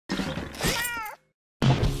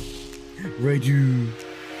Right, you.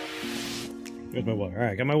 Where's my water?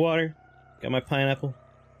 Alright, got my water. Got my pineapple.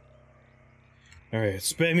 Alright,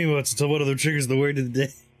 spam me once until one of them triggers the word of the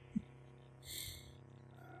day.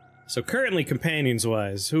 So currently,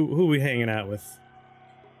 companions-wise, who we hanging out with?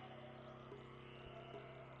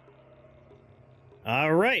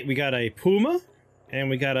 Alright, we got a puma, and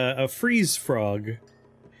we got a freeze frog.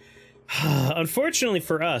 Unfortunately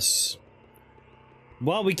for us,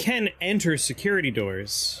 while we can enter security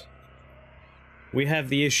doors, we have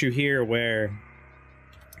the issue here where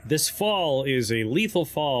this fall is a lethal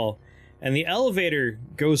fall, and the elevator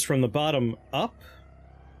goes from the bottom up,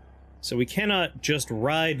 so we cannot just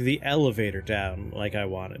ride the elevator down like I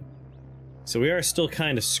wanted. So we are still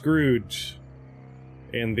kind of screwed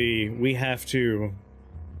in the we have to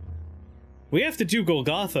do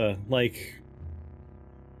Golgotha, like,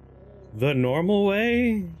 the normal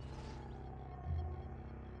way?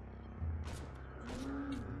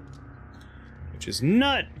 Which is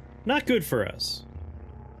not good for us.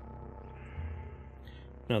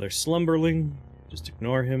 Another slumberling. Just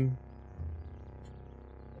ignore him.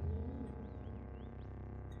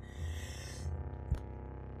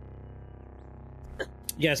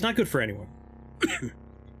 Yeah, it's not good for anyone.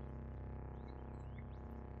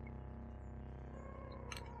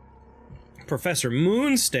 Professor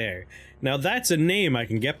Moonstair. Now that's a name I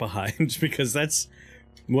can get behind, because that's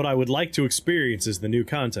what I would like to experience as the new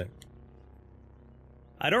content.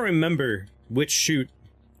 I don't remember which chute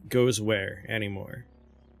goes where anymore.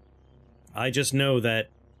 I just know that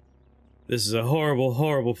this is a horrible,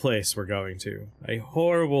 horrible place we're going to. A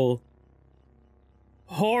horrible,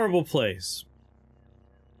 horrible place.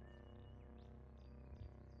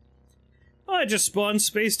 I just spawned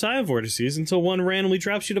space-time vortices until one randomly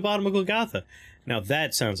drops you to the bottom of Golgotha. Now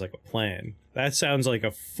that sounds like a plan. That sounds like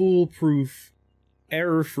a foolproof,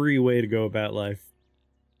 error-free way to go about life.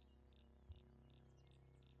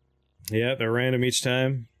 Yeah, they're random each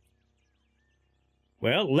time.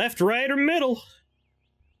 Well, left, right, or middle?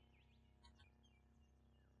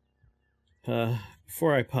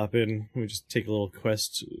 Before I pop in, let me just take a little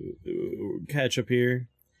quest catch up here.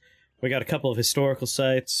 We got a couple of historical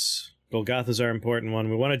sites. Golgotha's our important one.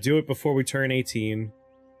 We want to do it before we turn 18.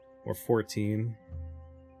 Or 14.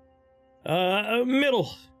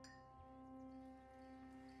 Middle.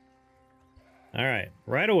 Alright,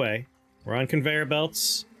 right away. We're on conveyor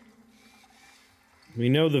belts. We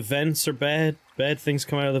know the vents are bad. Bad things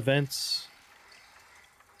come out of the vents.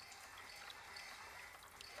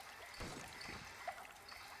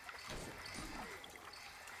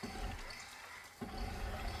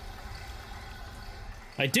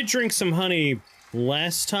 I did drink some honey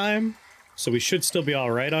last time, so we should still be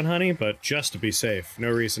alright on honey, but just to be safe. No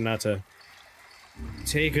reason not to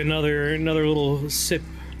take another little sip.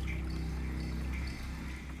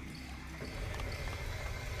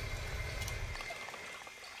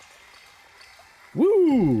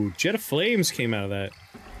 Woo! Jet of flames came out of that.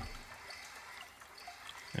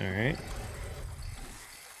 Alright.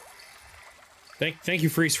 Thank you,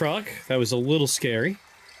 Freeze Frog. That was a little scary.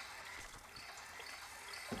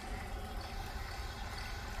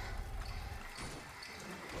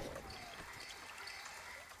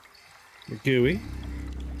 We're gooey.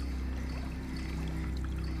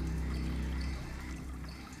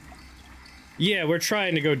 Yeah, we're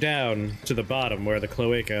trying to go down to the bottom where the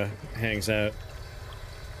cloaca hangs out.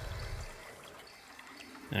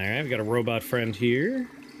 Alright, we got a robot friend here.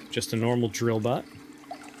 Just a normal drill bot.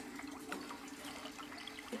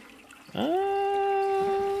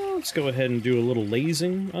 Let's go ahead and do a little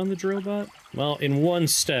lasing on the drill bot. Well, in one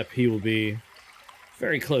step he will be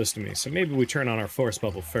very close to me, so maybe we turn on our force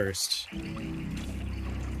bubble first.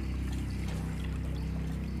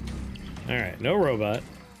 Alright, no robot.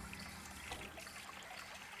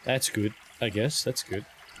 That's good, I guess. That's good.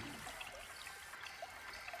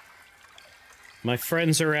 My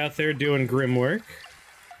friends are out there doing grim work.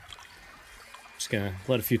 Just gonna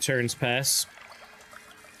let a few turns pass.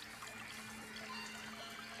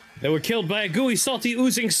 They were killed by a gooey, salty,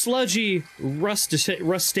 oozing, sludgy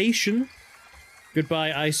rustation.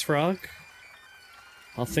 Goodbye, Ice Frog.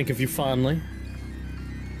 I'll think of you fondly.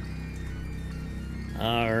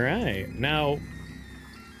 Alright, now...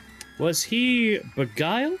 was he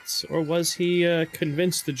beguiled, or was he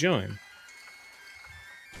convinced to join?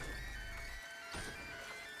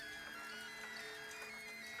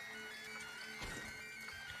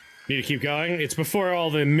 Need to keep going? It's before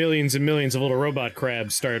all the millions and millions of little robot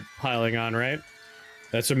crabs start piling on, right?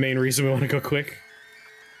 That's the main reason we want to go quick.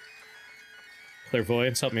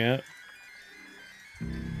 Clairvoyance, help me out.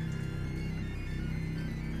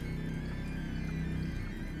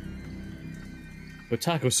 But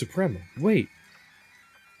Taco Supremo. Wait.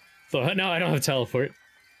 So, no, I don't have teleport.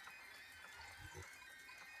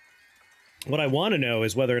 What I want to know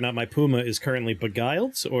is whether or not my Puma is currently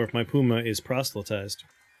beguiled, or if my Puma is proselytized.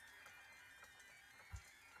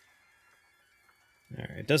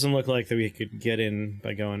 Alright, it doesn't look like that we could get in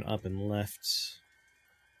by going up and left.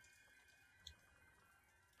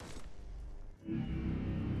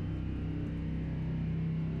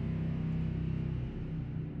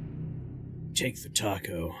 Take the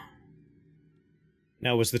taco.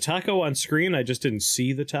 Now, was the taco on screen? I just didn't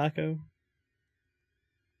see the taco.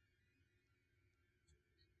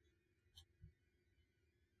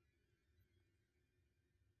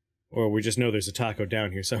 Or we just know there's a taco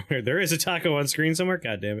down here somewhere. There is a taco on screen somewhere?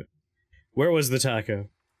 God damn it. Where was the taco?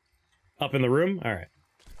 Up in the room? Alright.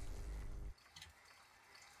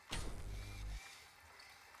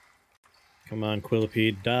 Come on,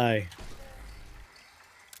 Quillipede, die.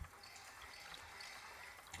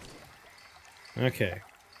 Okay.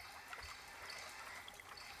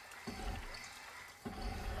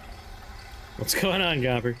 What's going on,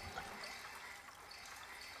 Gomper?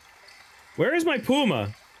 Where is my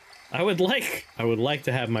Puma? I would like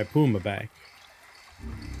to have my Puma back.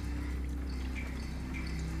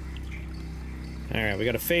 Alright, we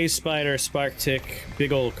got a phase spider, spark tick,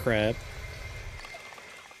 big old crab.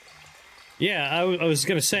 Yeah, I was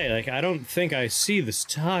gonna say, like, I don't think I see this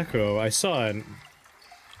taco. I saw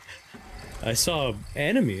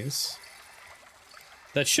enemies.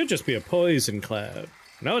 That should just be a poison cloud.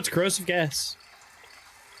 No, it's corrosive gas.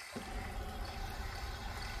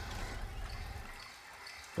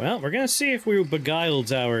 Well, we're gonna see if we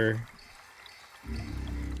beguiled our...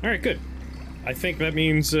 Alright, good. I think that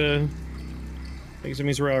means, we're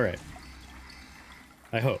alright.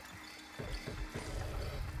 I hope.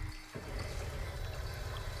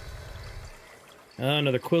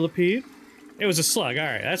 Another Quillipede. It was a slug,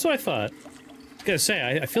 alright, that's what I thought. I was gonna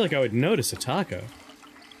say, I feel like I would notice a taco.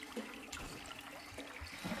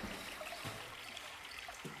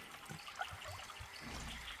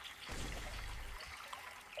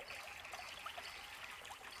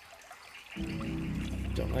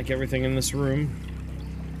 Don't like everything in this room.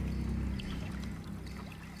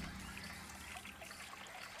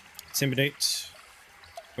 Intimidate.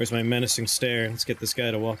 Where's my menacing stare? Let's get this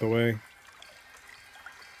guy to walk away.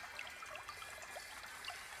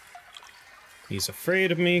 He's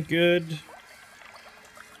afraid of me, good.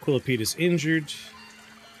 Quillipede is injured.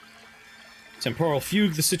 Temporal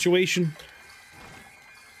fugue the situation.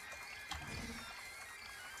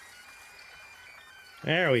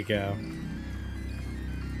 There we go.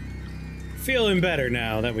 Feeling better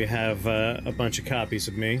now that we have a bunch of copies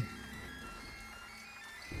of me.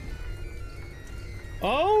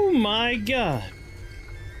 Oh my god!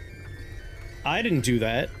 I didn't do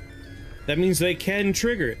that. That means they can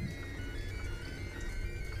trigger it.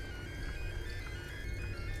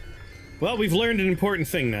 Well, we've learned an important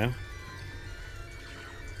thing now.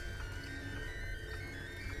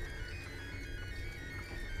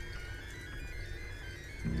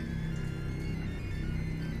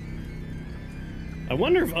 I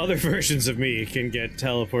wonder if other versions of me can get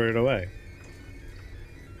teleported away.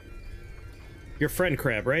 Your friend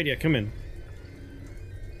Crab, right? Yeah, come in.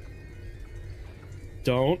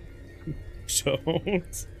 Don't.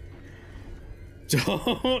 Don't.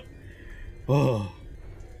 Don't. Oh.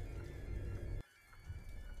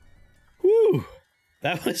 Whew.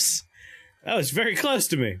 That was very close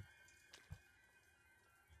to me.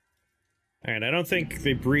 Alright, I don't think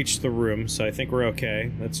they breached the room, so I think we're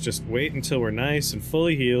okay. Let's just wait until we're nice and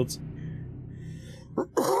fully healed.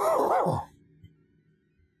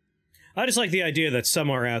 I just like the idea that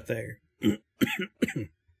somewhere out there...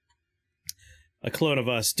 a clone of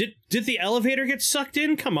us. Did the elevator get sucked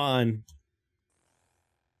in? Come on.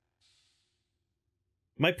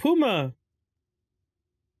 My Puma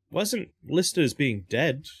wasn't listed as being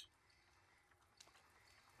dead.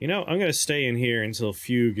 You know, I'm gonna stay in here until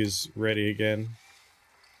Fugue is ready again.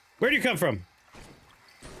 Where'd you come from?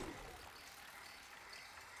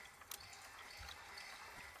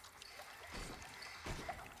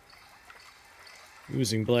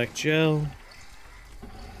 Oozing black gel.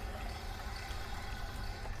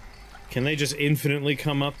 Can they just infinitely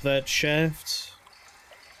come up that shaft?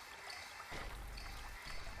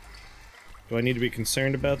 Do I need to be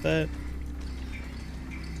concerned about that?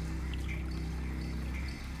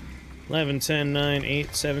 11, 10, 9,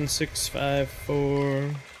 8, 7, 6, 5, 4...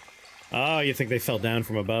 Oh, you think they fell down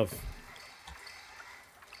from above.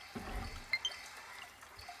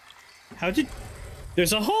 How did...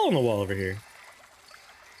 There's a hole in the wall over here.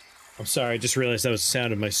 I'm sorry, I just realized that was the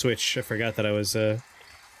sound of my Switch. I forgot that I was,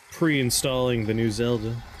 pre-installing the new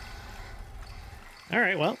Zelda.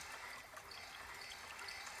 Alright, well.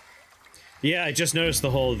 Yeah, I just noticed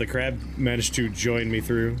the hole the crab managed to join me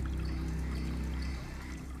through.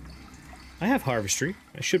 I have harvestry.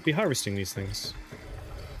 I should be harvesting these things.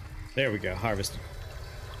 There we go, harvest.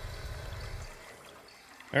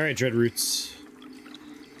 Alright, Dreadroots.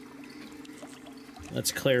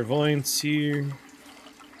 Let's clairvoyance here.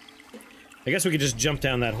 I guess we could just jump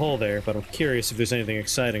down that hole there, but I'm curious if there's anything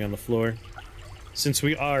exciting on the floor. Since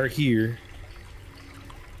we are here.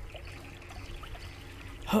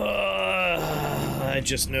 I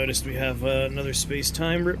just noticed we have another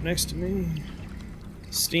space-time rip next to me.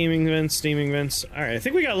 Steaming vents, steaming vents. Alright, I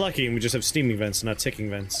think we got lucky and we just have steaming vents, not ticking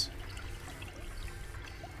vents.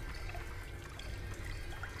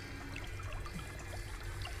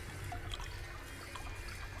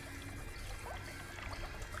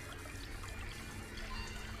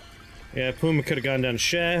 Yeah, Puma could have gone down a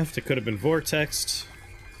shaft, it could have been vortexed.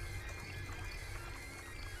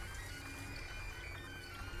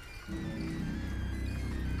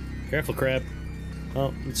 Careful, crab.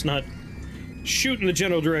 Oh, let's not shoot in the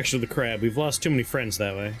general direction of the crab. We've lost too many friends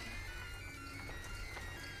that way.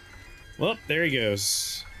 Well, there he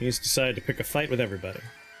goes. He's decided to pick a fight with everybody.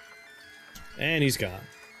 And he's gone.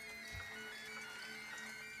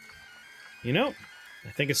 You know,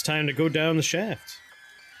 I think it's time to go down the shaft.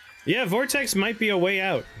 Yeah, vortex might be a way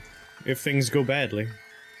out, if things go badly.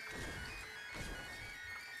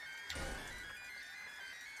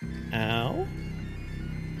 Ow.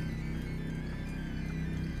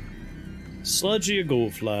 Sludgy a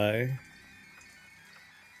goldfly.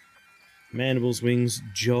 Mandibles, wings,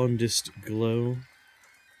 jaundiced glow.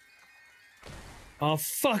 Oh,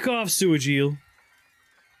 fuck off, sewage eel.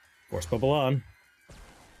 Force bubble on.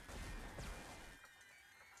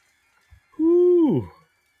 Whoo.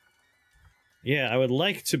 Yeah, I would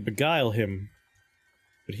like to beguile him,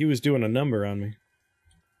 but he was doing a number on me.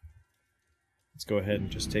 Let's go ahead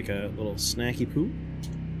and just take a little snacky poo.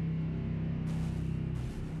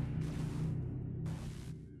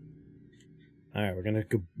 Alright,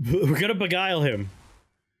 we're gonna beguile him.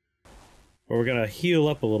 Or we're gonna heal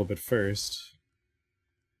up a little bit first.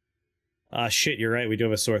 Ah, shit, you're right, we do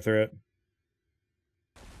have a sore throat.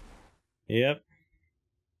 Yep.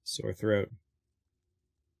 Sore throat.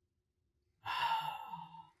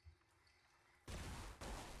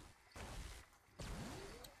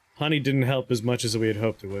 Honey didn't help as much as we had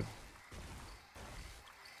hoped it would.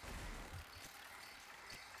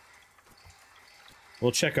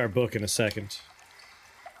 We'll check our book in a second.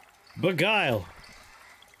 Beguile!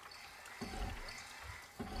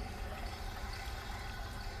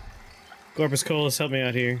 Corpus Colas, help me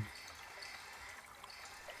out here.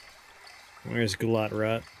 Where's Galat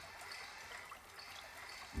Rot?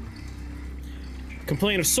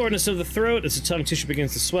 Complaint of soreness of the throat. As the tongue tissue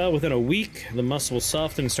begins to swell, within a week, the muscle will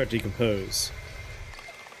soften and start to decompose.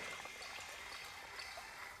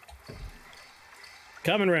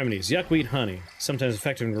 Common remedies. Yuckweed honey. Sometimes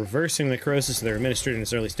effective in reversing the necrosis if they're administered in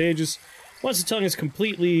its early stages. Once the tongue is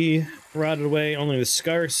completely rotted away, only the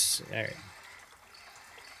scarce... Alright.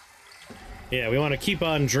 Yeah, we want to keep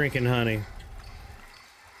on drinking honey.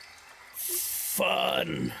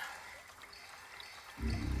 Fun!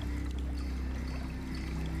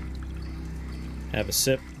 Have a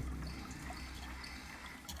sip.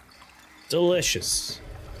 Delicious.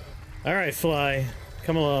 Alright, fly.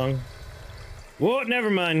 Come along. Whoa, never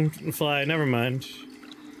mind, fly, never mind.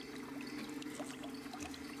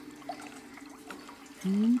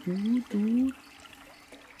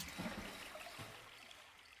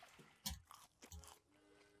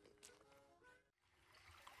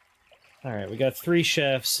 Alright, we got 3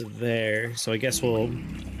 shafts there, so I guess we'll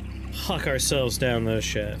huck ourselves down those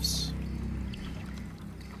shafts.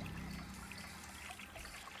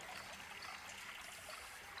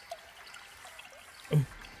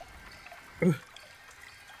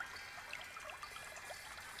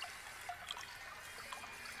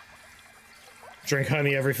 Drink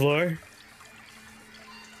honey every floor.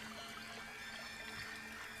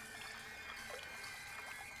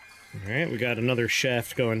 Alright, we got another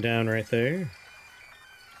shaft going down right there.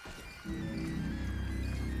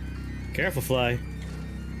 Careful, fly.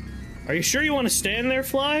 Are you sure you want to stand there,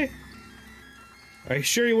 fly? Are you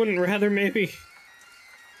sure you wouldn't rather maybe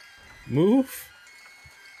move?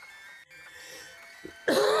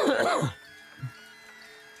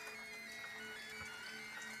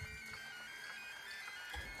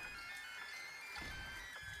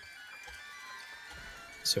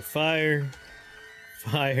 So fire,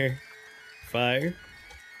 fire, fire.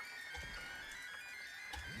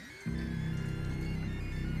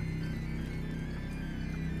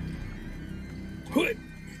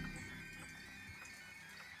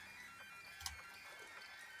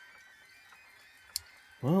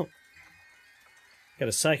 Well, got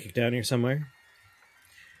a psychic down here somewhere.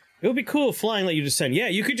 It would be cool if flying let you descend. Yeah,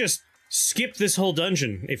 you could just skip this whole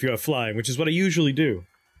dungeon if you have flying, which is what I usually do.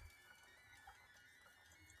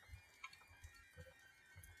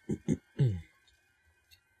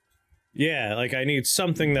 Yeah, like I need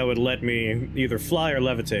something that would let me either fly or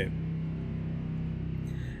levitate.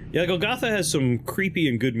 Yeah, Golgotha has some creepy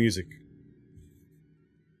and good music.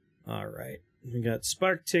 Alright. We got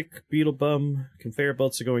Spark Tick, Beetle Bum, conveyor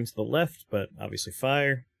belts are going to the left, but obviously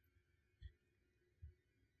fire.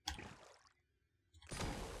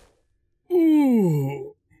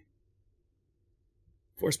 Ooh!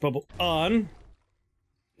 Force bubble on.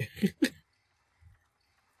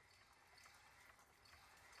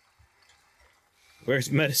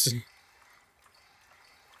 Where's medicine?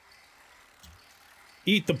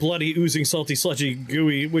 Eat the bloody, oozing, salty, sludgy,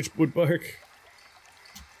 gooey witchwood bark.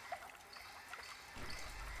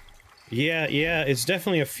 Yeah, it's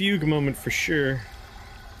definitely a fugue moment for sure.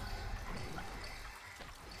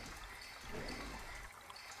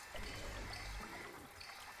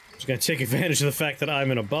 Just gonna take advantage of the fact that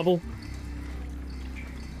I'm in a bubble.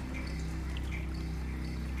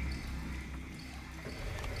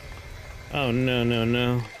 Oh,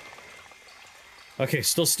 no. Okay,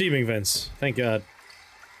 still steaming vents. Thank God.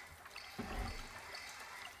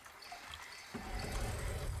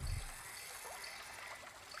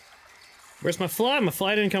 Where's my fly? My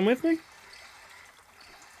fly didn't come with me?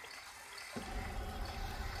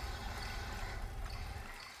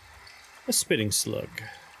 A spitting slug.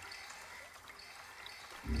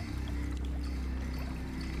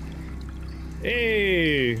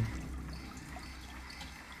 Hey!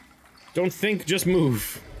 Don't think, just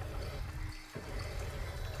move.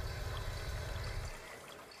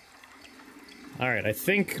 Alright, I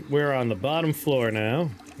think we're on the bottom floor now,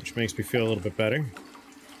 which makes me feel a little bit better.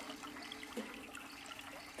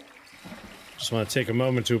 Just want to take a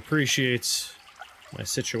moment to appreciate my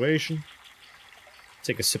situation.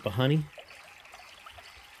 Take a sip of honey.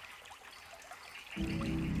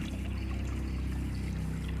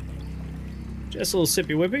 Just a little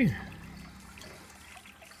sippy whippy.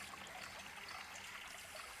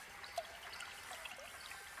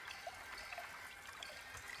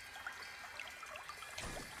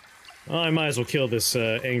 Oh, I might as well kill this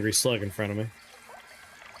angry slug in front of me.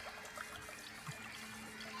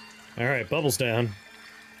 Alright, bubbles down.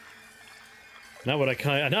 Not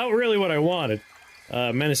really what I wanted.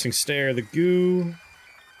 Menacing stare, the goo.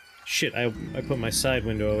 Shit, I put my side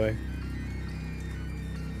window away.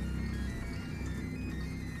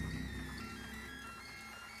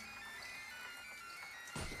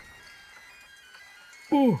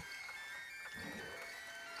 Ooh.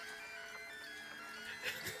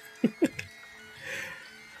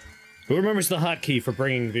 Who remembers the hotkey for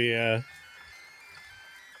bringing the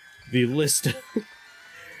list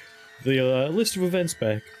the list of events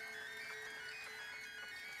back?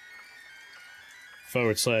 /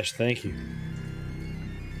 thank you.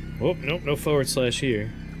 Oh, nope, no /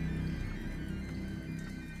 here.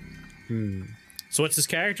 So what's this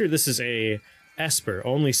character? This is a Esper,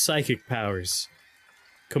 only psychic powers.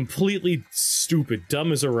 Completely stupid,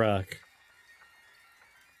 dumb as a rock.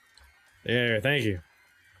 There, thank you.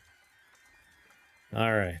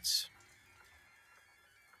 Alright.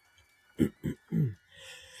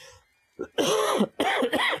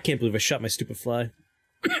 Can't believe I shot my stupid fly.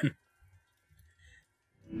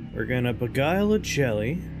 We're gonna beguile a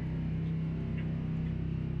jelly.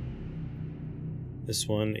 This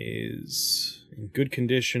one is in good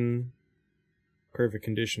condition, perfect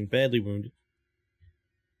condition, badly wounded.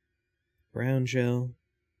 Brown gel.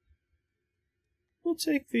 We'll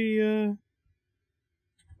take the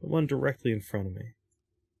one directly in front of me.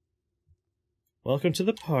 Welcome to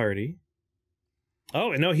the party.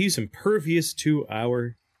 Oh, and no, he's impervious to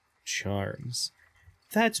our charms.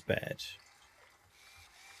 That's bad.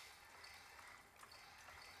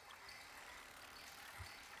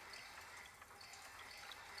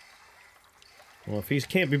 Well, if he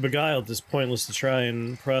can't be beguiled, it's pointless to try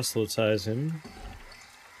and proselytize him.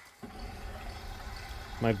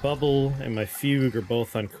 My bubble and my fugue are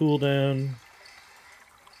both on cooldown.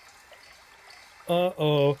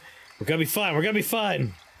 Uh-oh. We're gonna be fine, we're gonna be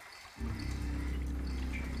fine!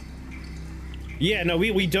 Yeah, no,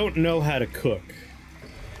 we don't know how to cook.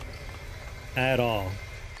 At all.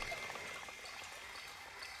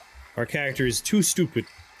 Our character is too stupid.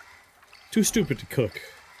 Too stupid to cook.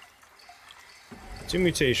 2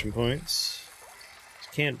 mutation points.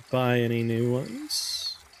 Can't buy any new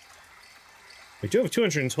ones. We do have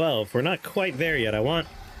 212. We're not quite there yet. I want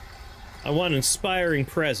inspiring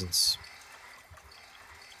presence.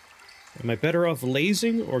 Am I better off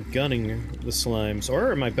lasing or gunning the slimes?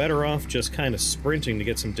 Or am I better off just kind of sprinting to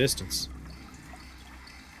get some distance?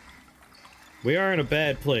 We are in a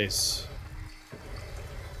bad place.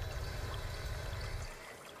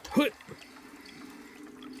 Hoot!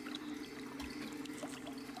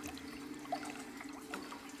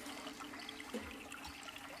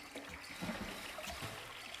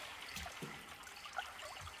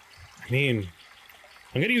 I mean,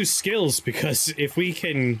 I'm gonna use skills because if we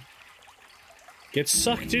can get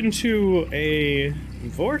sucked into a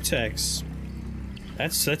vortex,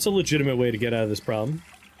 that's a legitimate way to get out of this problem.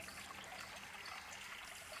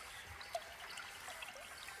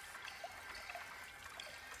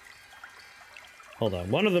 Hold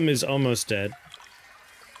on, one of them is almost dead.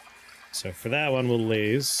 So for that one, we'll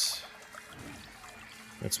laze.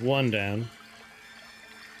 That's one down.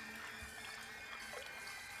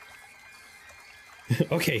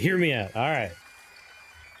 Okay, hear me out. Alright.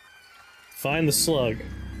 Find the slug.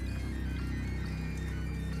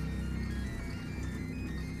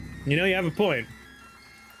 You know, you have a point.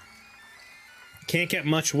 Can't get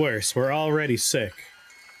much worse. We're already sick.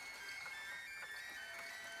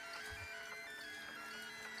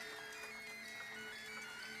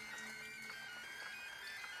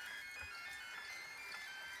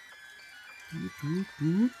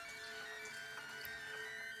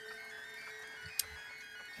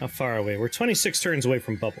 How far away? We're 26 turns away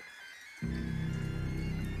from bubble.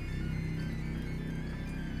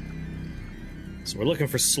 So we're looking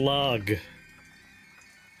for slug.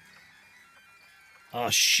 Oh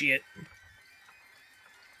shit.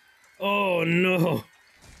 Oh no.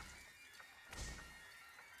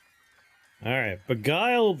 Alright,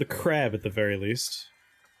 beguile the crab at the very least.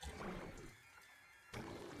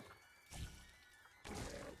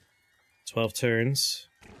 "12 turns.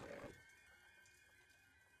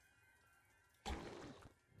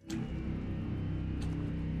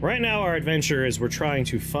 Right now, our adventure is we're trying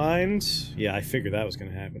to find... Yeah, I figured that was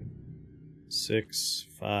gonna happen. 6,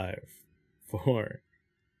 5, 4,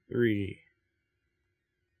 3,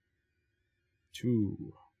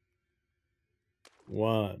 2,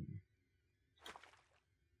 1.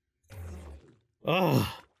 Ugh!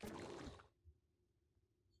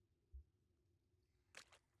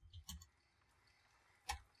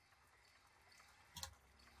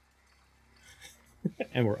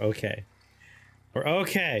 And we're okay. We're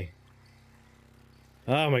okay.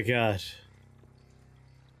 Oh my god.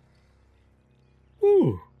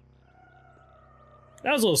 Whew.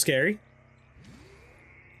 That was a little scary.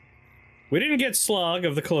 We didn't get Slog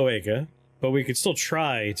of the Cloaca, but we could still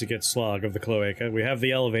try to get Slog of the Cloaca. We have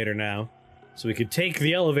the elevator now, so we could take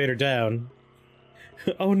the elevator down.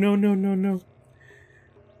 Oh no, no, no, no.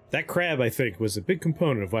 That crab, I think, was a big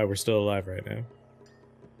component of why we're still alive right now.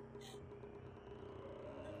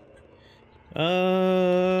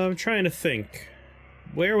 I'm trying to think.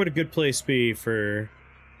 Where would a good place be for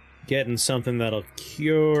getting something that'll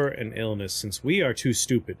cure an illness, since we are too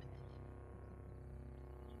stupid?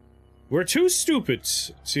 We're too stupid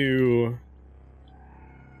to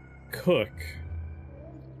cook.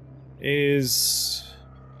 Is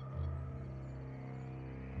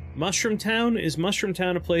Mushroom Town? Is Mushroom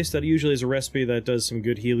Town a place that usually is a recipe that does some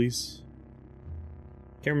good healies?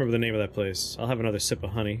 Can't remember the name of that place. I'll have another sip of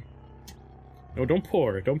honey. No, don't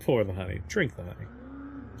pour the honey. Drink the honey.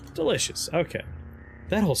 Delicious. Okay.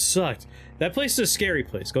 That all sucked. That place is a scary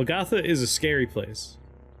place. Golgotha is a scary place.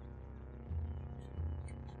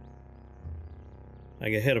 I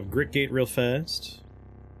can hit up Gritgate real fast.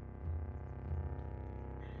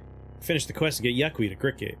 Finish the quest to get Yuckweed at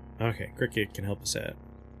Gritgate. Okay, Gritgate can help us out.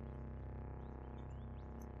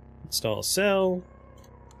 Install cell.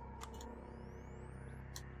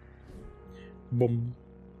 Boom.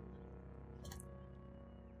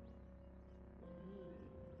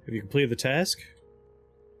 Have you completed the task?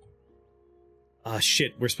 Ah,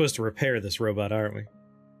 shit, we're supposed to repair this robot, aren't we?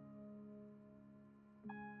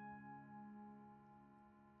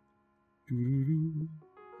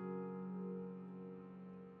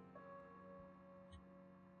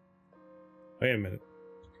 Wait a minute.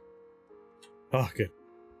 Oh, good.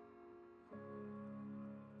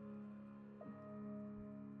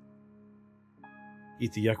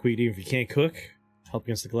 Eat the yuckweed even if you can't cook. Help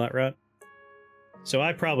against the glot rot. So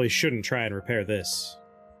I probably shouldn't try and repair this.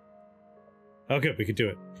 Oh good, we could do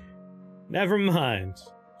it. Never mind.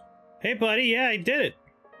 Hey buddy, yeah, I did it!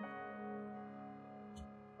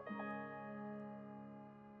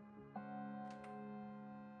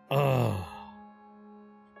 Oh.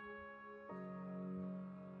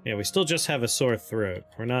 Yeah, we still just have a sore throat.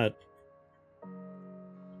 We're not...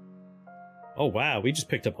 Oh, wow, we just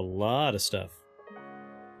picked up a lot of stuff.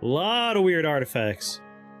 A lot of weird artifacts.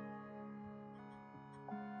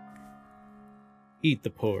 Eat the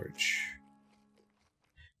porridge.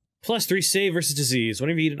 +3 save versus disease.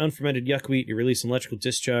 Whenever you eat an unfermented yuckweed, you release an electrical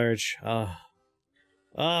discharge. Metabolizing.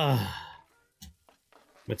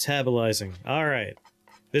 Alright.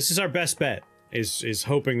 This is our best bet, is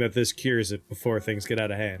hoping that this cures it before things get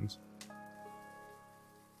out of hand.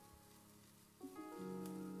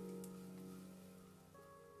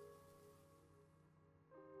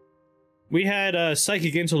 We had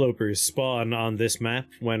psychic interlopers spawn on this map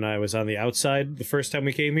when I was on the outside the first time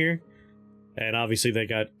we came here. And obviously they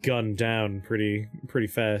got gunned down pretty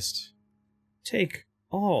fast. Take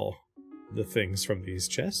all the things from these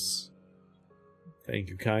chests. Thank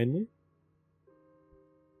you kindly.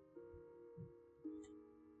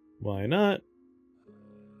 Why not?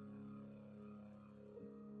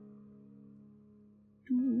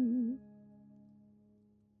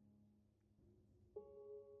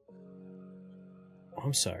 Oh,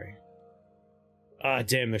 I'm sorry. Ah,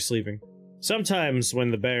 damn, they're sleeping. Sometimes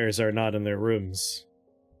when the bears are not in their rooms,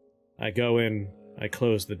 I go in, I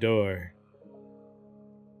close the door,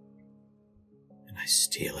 and I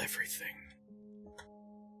steal everything.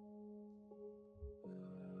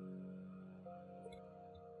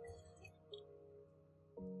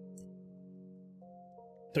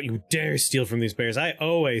 Don't you dare steal from these bears. I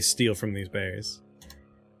always steal from these bears.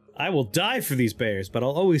 I will die for these bears, but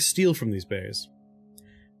I'll always steal from these bears.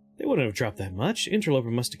 They wouldn't have dropped that much. Interloper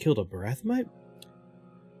must have killed a Barathmite.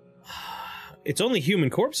 It's only human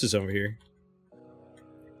corpses over here.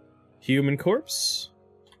 Human corpse?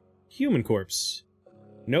 Human corpse.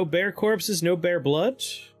 No bear corpses, no bear blood?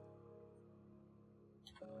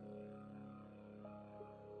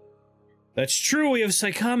 That's true, we have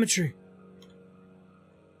psychometry.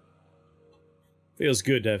 Feels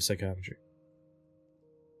good to have psychometry.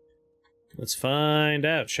 Let's find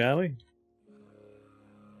out, shall we?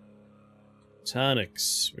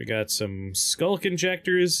 Tonics. We got some skulk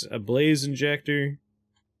injectors, a blaze injector.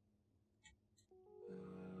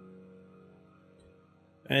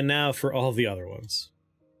 And now for all the other ones.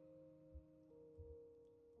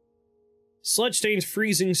 Sludge-stained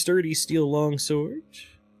freezing sturdy steel longsword.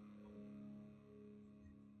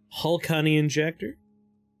 Hulk honey injector.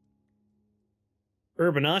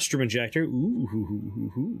 Urban Ostrom injector.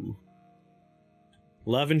 Ooh.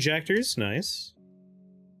 Love injectors, nice.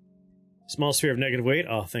 Small sphere of negative weight,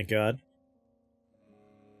 oh thank god.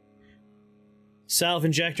 Salve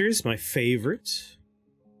injectors, my favorite.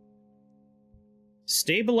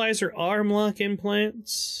 Stabilizer arm lock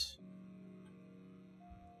implants.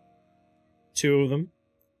 2 of them.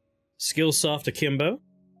 Skillsoft akimbo.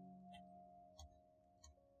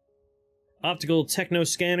 Optical techno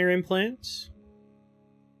scanner implant.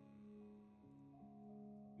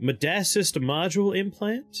 Medasist module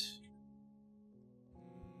implant.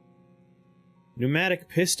 Pneumatic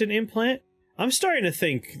piston implant? I'm starting to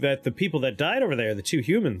think that the people that died over there, the 2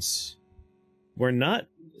 humans, were not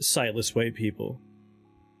sightless white people.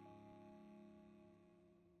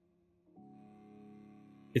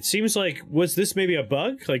 It seems like, was this maybe a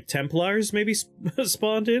bug? Like Templars maybe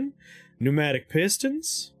spawned in? Pneumatic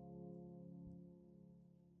pistons?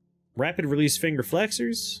 Rapid release finger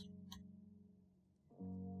flexors?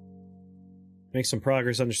 Make some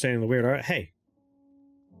progress understanding the weird art. Hey!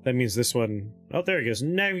 That means this one... Oh, there it goes.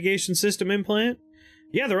 Navigation system implant?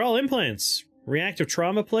 Yeah, they're all implants. Reactive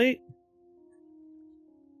trauma plate.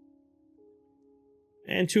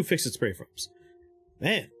 And 2 fix-it spray foams.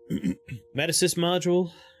 Man. Medasys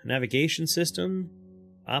module. Navigation system.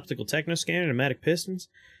 Optical technoscanner. Pneumatic pistons.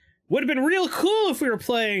 Would have been real cool if we were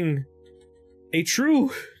playing a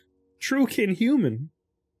true-kin human.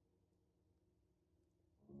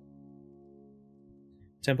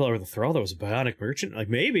 Templar with a Thrall that was a bionic merchant? Like,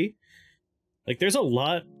 maybe. Like, there's a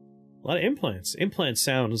lot of implants. Implant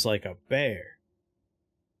sounds like a bear.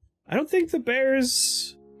 I don't think the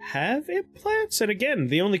bears have implants. And again,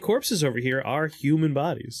 the only corpses over here are human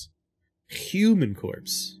bodies. Human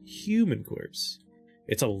corpse. Human corpse.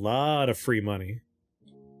 It's a lot of free money.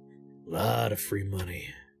 Lot of free money.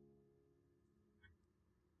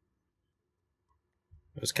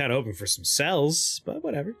 I was kind of hoping for some cells, but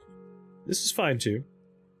whatever. This is fine, too.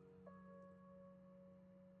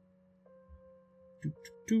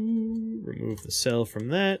 Remove the cell from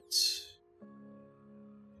that.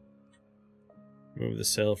 Remove the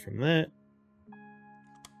cell from that.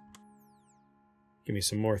 Give me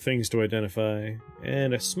some more things to identify.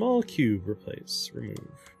 And a small cube replace.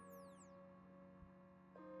 Remove.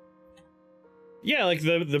 Yeah, like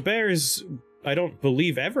the bears, I don't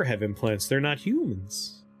believe ever have implants. They're not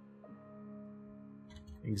humans.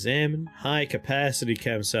 Examine high capacity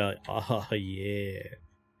chem cell. Ah, yeah.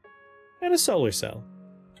 And a solar cell.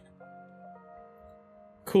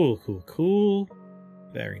 Cool, cool, cool.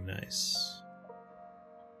 Very nice.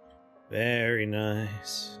 Very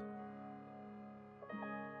nice.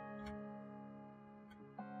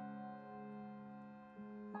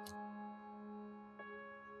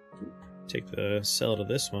 Take the cell to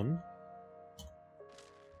this one.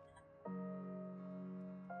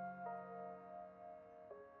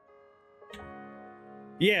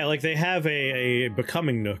 Yeah, like they have a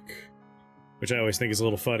becoming nook, which I always think is a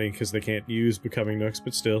little funny because they can't use becoming nooks,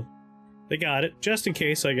 but still. They got it, just in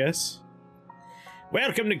case, I guess.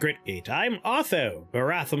 Welcome to Grit 8. I'm Otho,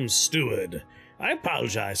 Baratham's steward. I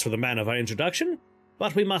apologize for the manner of our introduction,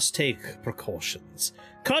 but we must take precautions.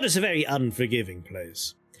 Cod is a very unforgiving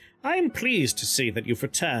place. I am pleased to see that you've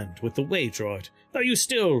returned with the Waydroid, though you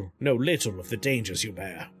still know little of the dangers you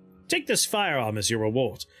bear. Take this firearm as your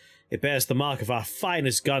reward. It bears the mark of our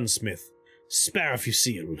finest gunsmith,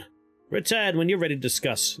 Sparafusil. Return when you're ready to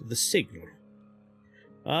discuss the signal.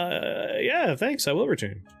 Yeah, thanks, I will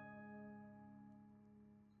return.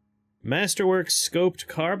 Masterwork Scoped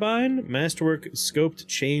Carbine, Masterwork Scoped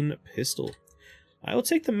Chain Pistol. I will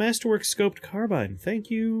take the Masterwork Scoped Carbine,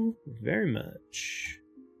 thank you very much.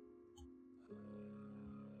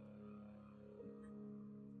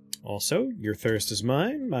 Also, your thirst is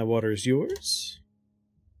mine, my water is yours.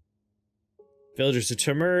 Villagers of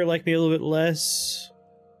Timur like me a little bit less.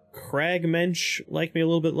 Cragmensch like me a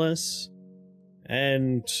little bit less.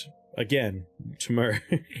 And, again, Timur.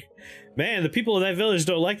 Man, the people of that village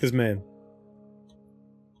don't like this man.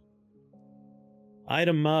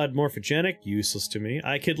 Item mod morphogenic, useless to me.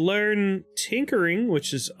 I could learn tinkering,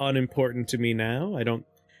 which is unimportant to me now. I don't,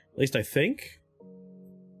 at least I think.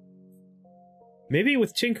 Maybe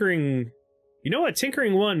with tinkering... You know what?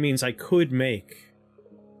 Tinkering 1 means I could make...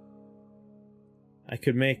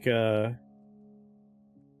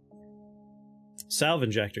 salve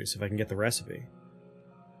injectors if I can get the recipe.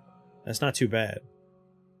 That's not too bad.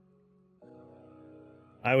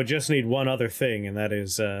 I would just need one other thing, and that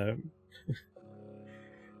is, the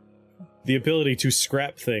ability to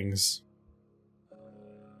scrap things.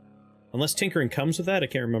 Unless tinkering comes with that, I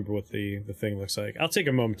can't remember what the thing looks like. I'll take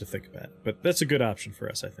a moment to think about it, but that's a good option for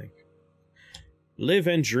us, I think. Live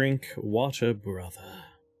and drink water, brother.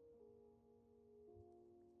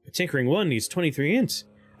 But tinkering 1 needs 23 int.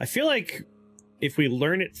 I feel like if we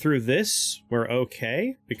learn it through this, we're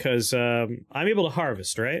okay, because I'm able to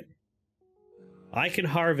harvest, right? I can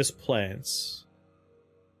harvest plants.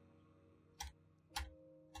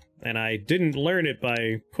 And I didn't learn it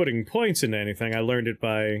by putting points into anything, I learned it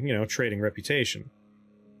by, you know, trading reputation.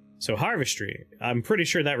 So harvestry, I'm pretty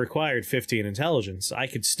sure that required 15 intelligence. I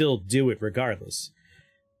could still do it regardless.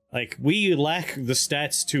 Like, we lack the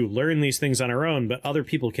stats to learn these things on our own, but other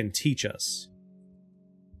people can teach us.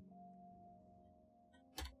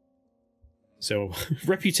 So,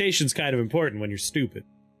 reputation's kind of important when you're stupid.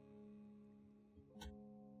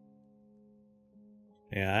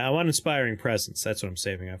 Yeah, I want inspiring presence. That's what I'm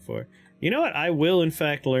saving up for. You know what? I will, in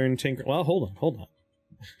fact, learn tinker... Well, hold on.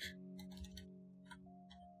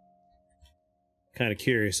 Kind of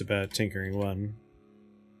curious about tinkering 1.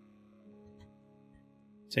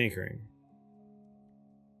 Tinkering.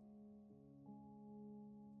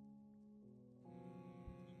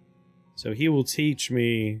 So he will teach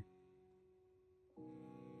me...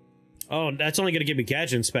 Oh, that's only going to give me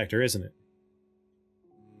Gadget Inspector, isn't it?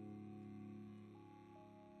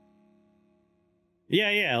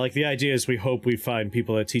 Yeah, like the idea is we hope we find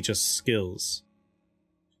people that teach us skills.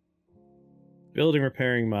 Building,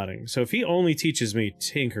 repairing, modding. So if he only teaches me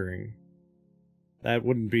tinkering, that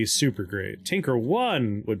wouldn't be super great. Tinker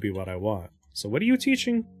 1 would be what I want. So what are you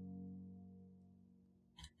teaching?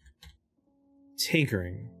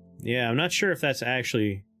 Tinkering. Yeah, I'm not sure if that's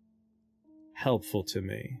actually helpful to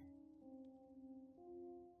me.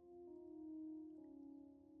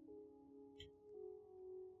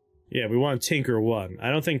 Yeah, we want Tinker 1.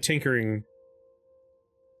 I don't think tinkering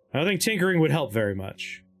would help very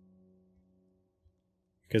much.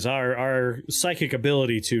 Because our psychic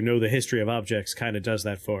ability to know the history of objects kind of does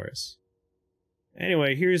that for us.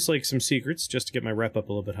 Anyway, here's like some secrets, just to get my rep up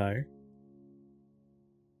a little bit higher.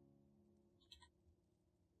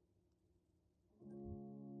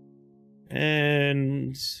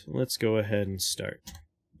 And let's go ahead and start.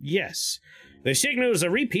 Yes. The signal is a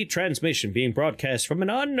repeat transmission being broadcast from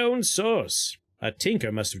an unknown source. A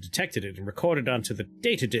tinker must have detected it and recorded onto the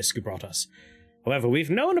data disk you brought us. However,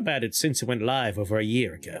 we've known about it since it went live over a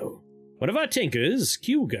year ago. One of our tinkers,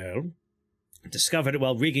 Q-Girl, discovered it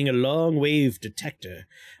while rigging a long-wave detector.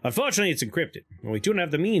 Unfortunately, it's encrypted, and we do not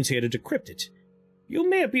have the means here to decrypt it. You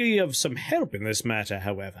may be of some help in this matter,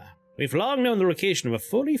 however. We've long known the location of a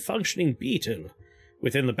fully functioning beetle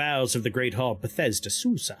within the bowels of the Great Hall of Bethesda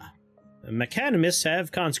Susa. The mechanimists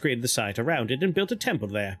have consecrated the site around it and built a temple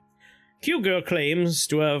there. Q-Girl claims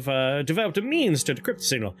to have developed a means to decrypt the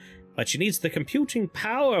signal, but she needs the computing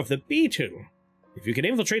power of the beetle. If you can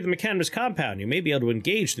infiltrate the mechanimist compound, you may be able to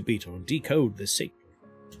engage the beetle and decode the signal.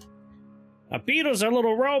 A beetle's a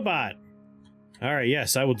little robot! Alright,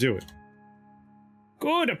 yes, I will do it.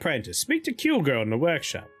 Good, apprentice. Speak to Q-Girl in the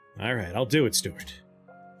workshop. Alright, I'll do it, Stuart.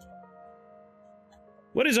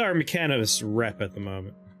 What is our mechanimist rep at the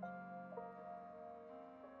moment?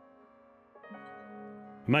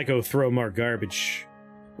 Might go throw more garbage.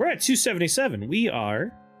 We're at 277. We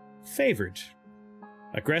are favored.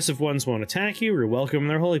 Aggressive ones won't attack you. We're welcome in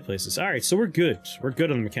their holy places. Alright, so we're good. We're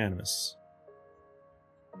good on the mechanimists.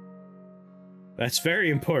 That's very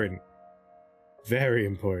important. Very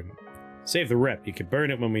important. Save the rep. You can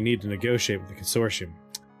burn it when we need to negotiate with the consortium.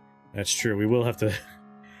 That's true. We will have to...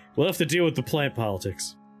 we'll have to deal with the plant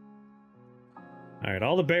politics. Alright,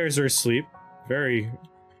 all the bears are asleep. Very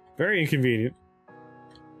inconvenient.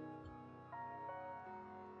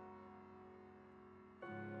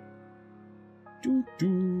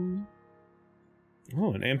 Doo-doo.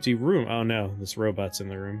 Oh, an empty room. Oh no, this robot's in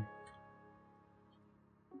the room.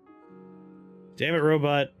 Damn it,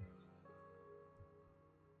 robot.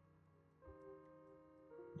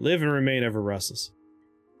 Live and remain ever restless.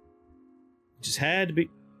 Just had to be...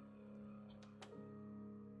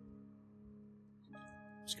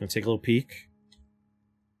 Just gonna take a little peek.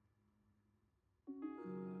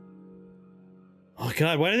 Oh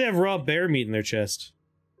god, why do they have raw bear meat in their chest?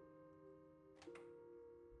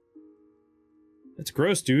 That's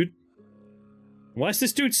gross, dude. Why is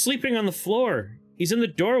this dude sleeping on the floor? He's in the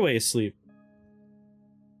doorway asleep.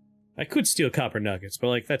 I could steal copper nuggets, but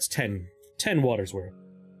like, that's 10 waters worth.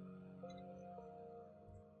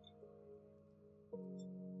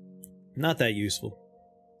 Not that useful.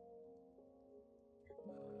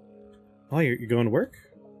 Oh, you're going to work?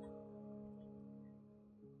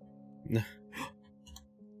 No.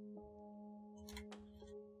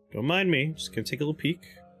 Don't mind me. Just gonna take a little peek.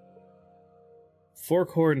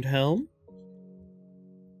 Fork-horned helm.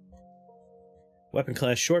 Weapon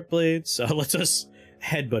class short blades. Lets us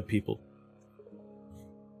headbutt people.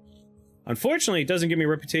 Unfortunately, it doesn't give me a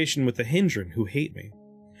reputation with the Hindran, who hate me.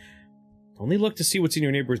 Only look to see what's in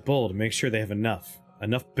your neighbor's bowl to make sure they have enough.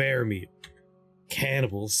 Enough bear meat.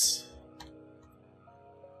 Cannibals.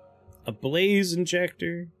 A blaze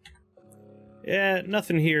injector. Yeah,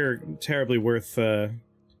 nothing here terribly worth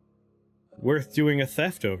doing a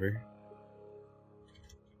theft over.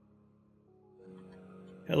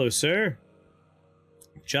 Hello, sir.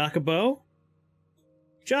 Jacobo?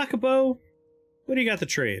 Jacobo? What do you got to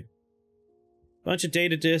trade? Bunch of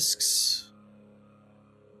data disks.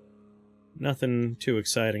 Nothing too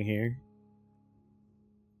exciting here.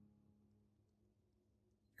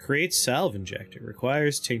 Create salve injector.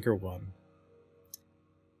 Requires Tinker 1.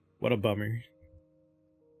 What a bummer.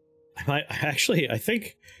 I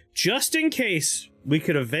think, just in case we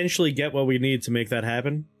could eventually get what we need to make that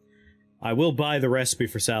happen, I will buy the recipe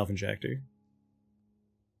for salve injector.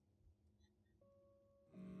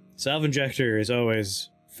 Salve injector is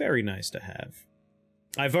always very nice to have.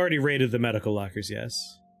 I've already raided the medical lockers,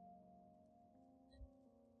 yes.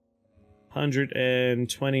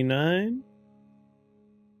 129.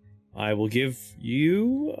 I will give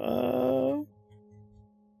you,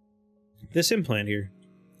 this implant here.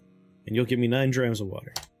 And you'll give me 9 drams of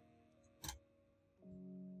water.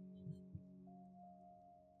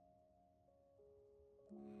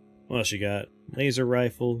 What else you got? Laser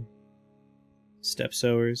rifle. Step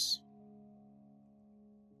sowers.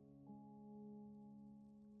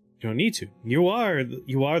 You don't need to. You are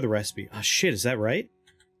the recipe. Ah, shit, is that right?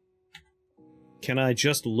 Can I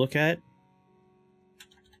just look at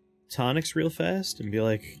tonics real fast and be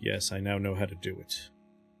like, yes, I now know how to do it.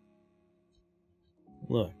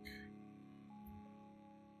 Look.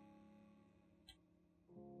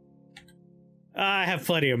 I have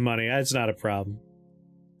plenty of money. That's not a problem.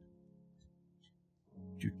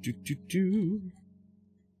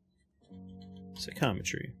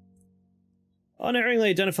 Psychometry. Unerringly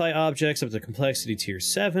identify objects up to complexity tier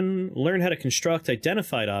 7. Learn how to construct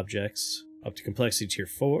identified objects up to complexity tier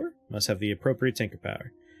 4. Must have the appropriate tinker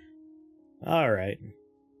power. Alright.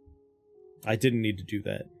 I didn't need to do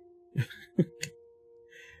that.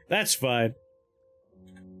 That's fine.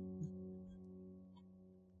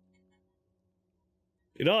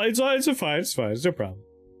 It's fine, it's fine, it's no problem.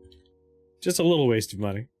 Just a little waste of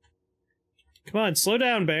money. Come on, slow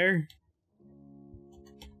down, bear.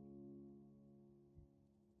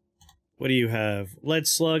 What do you have? Lead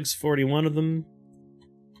slugs, 41 of them.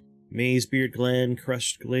 Maize beard gland,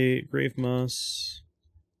 crushed grave moss.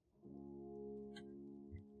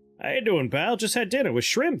 How you doing, pal? Just had dinner with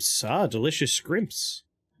shrimps. Ah, delicious shrimps.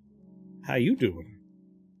 How you doing?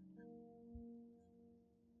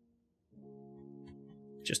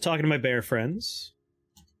 Just talking to my bear friends.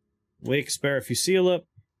 Wake Sparrow Fusilip.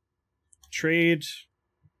 Trade.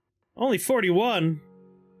 Only 41?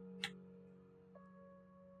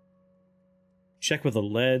 Check with a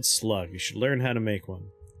lead slug. You should learn how to make one.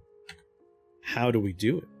 How do we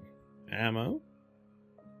do it? Ammo.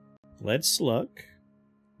 Lead slug.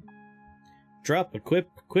 Drop, equip,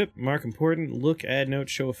 mark important, look, add note,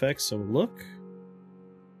 show effects, so look.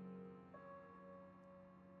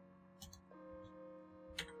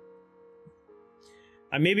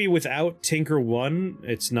 Maybe without Tinker 1,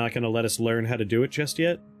 it's not going to let us learn how to do it just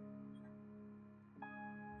yet.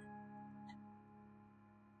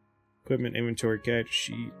 Equipment, inventory, gadget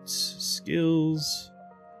sheets, skills.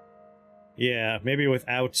 Yeah, maybe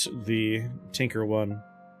without the Tinker 1.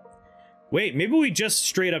 Wait, maybe we just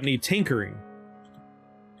straight up need tinkering.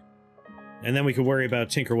 And then we could worry about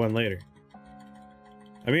Tinker 1 later.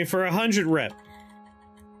 I mean, for 100 rep.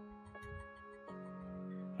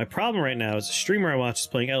 My problem right now is the streamer I watch is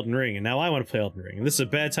playing Elden Ring, and now I want to play Elden Ring. And this is a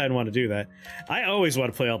bad time to want to do that. I always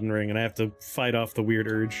want to play Elden Ring, and I have to fight off the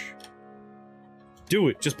weird urge. Do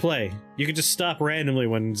it. Just play. You can just stop randomly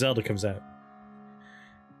when Zelda comes out.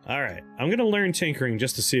 Alright, I'm gonna learn tinkering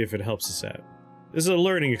just to see if it helps us out. This is a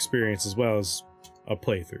learning experience as well as a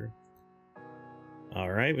playthrough.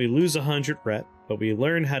 Alright, we lose 100 rep, but we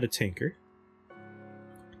learn how to tinker.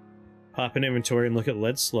 Pop in inventory and look at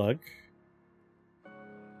lead slug.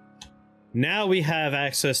 Now we have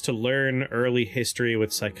access to learn early history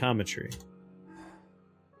with psychometry.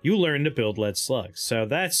 You learn to build lead slugs, so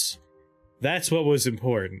that's what was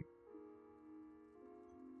important.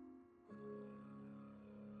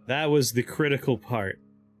 That was the critical part.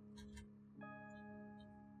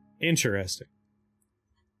 Interesting.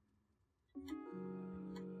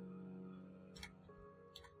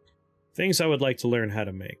 Things I would like to learn how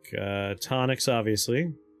to make. Tonics,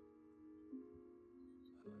 obviously.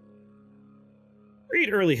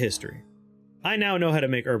 Read early history. I now know how to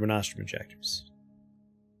make urban ostrich injectors.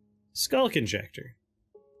 Skulk injector.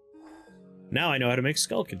 Now I know how to make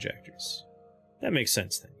skulk injectors. That makes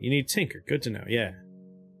sense then. You need tinker. Good to know, yeah.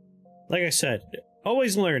 Like I said,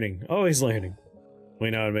 always learning, always learning. We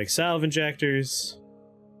know how to make salve injectors.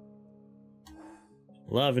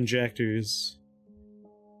 Love injectors.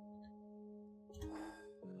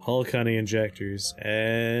 Hulk honey injectors.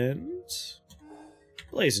 And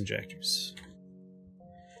blaze injectors.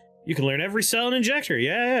 You can learn every cell in injector,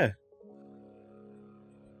 yeah.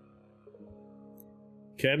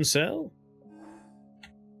 Chem cell.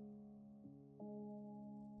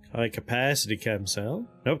 High capacity chem cell.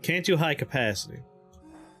 Nope, can't do high capacity.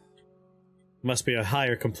 Must be a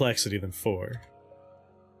higher complexity than 4.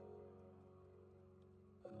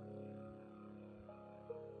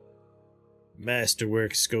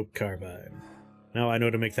 Masterwork scope carbine. Now I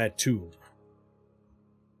know to make that too.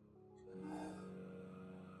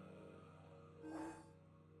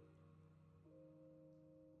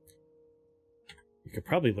 You could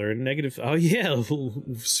probably learn negative... Oh yeah,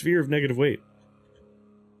 sphere of negative weight.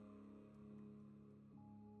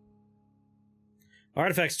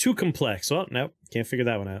 Artifacts too complex. Well, nope, can't figure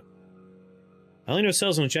that one out. I only know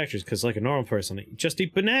cells and injectors because, like a normal person, I just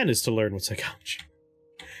eat bananas to learn what's psychology.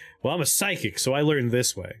 Well, I'm a psychic, so I learn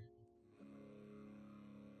this way.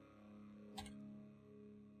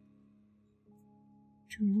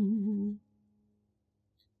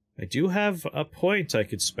 I do have a point I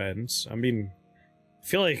could spend. I mean, I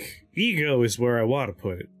feel like ego is where I want to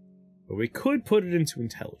put it. But we could put it into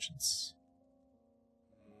intelligence.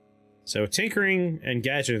 So, tinkering and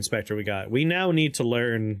gadget inspector we got. We now need to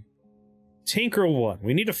learn Tinker 1.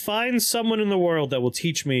 We need to find someone in the world that will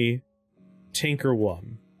teach me Tinker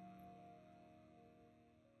 1.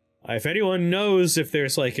 If anyone knows if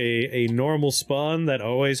there's like a normal spawn that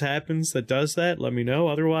always happens that does that, let me know.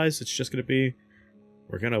 Otherwise, it's just gonna be...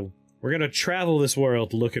 We're gonna travel this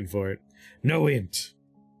world looking for it. No int.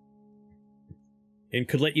 Int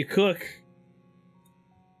could let you cook.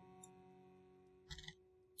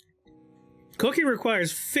 Cooking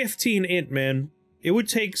requires 15 int, man. It would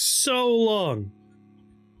take so long.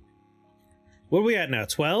 What are we at now?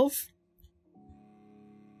 12?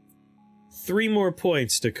 3 more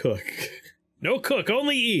points to cook. No cook,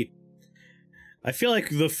 only eat. I feel like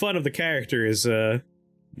the fun of the character is,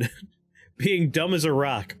 being dumb as a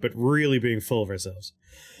rock, but really being full of ourselves.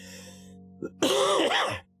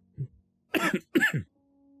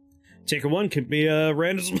 Taker 1 could be a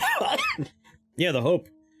random spawn. Yeah, the hope.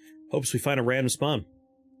 Hopes we find a random spawn.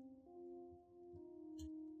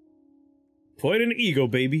 Point and ego,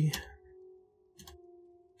 baby.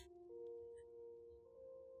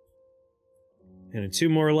 And in 2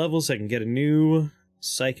 more levels, I can get a new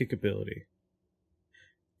psychic ability.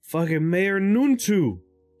 Fucking Mayor Nuntu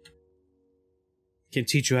can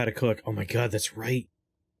teach you how to cook. Oh my god, that's right.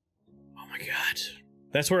 Oh my god.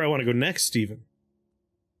 That's where I want to go next, Steven.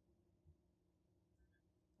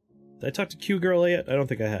 Did I talk to Q-Girl yet? I don't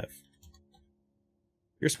think I have.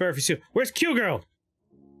 You're spare if you see. Where's Q-Girl?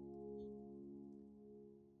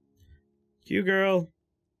 Q-Girl.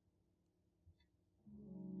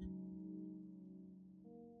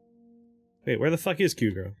 Wait, where the fuck is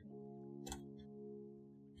Q-Girl?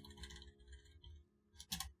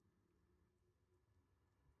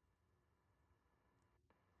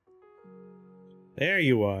 There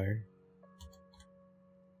you are.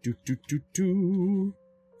 Do do do do.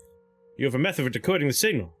 You have a method of decoding the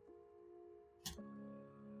signal.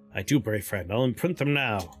 I do, brave friend. I'll imprint them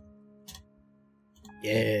now.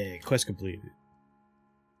 Yeah, quest completed.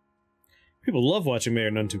 People love watching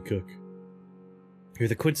Mayor Nuntu cook. You're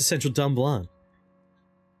the quintessential dumb blonde.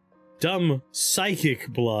 Dumb psychic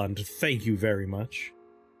blonde, thank you very much.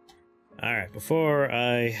 Alright, before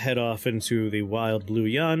I head off into the wild blue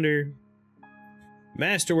yonder,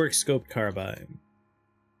 Masterwork Scoped Carbine.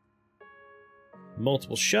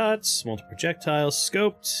 Multiple shots, multiple projectiles,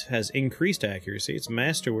 scoped, has increased accuracy. It's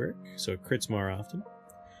Masterwork, so it crits more often.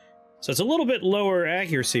 So it's a little bit lower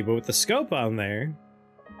accuracy, but with the scope on there,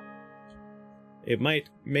 it might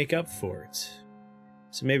make up for it.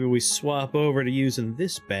 So maybe we swap over to using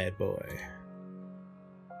this bad boy.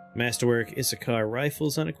 Masterwork Issachar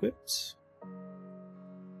rifles unequipped.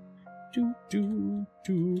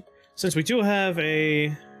 Since we do have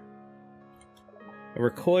a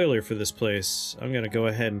recoiler for this place, I'm gonna go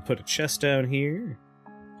ahead and put a chest down here.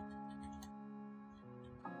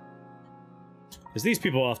 Because these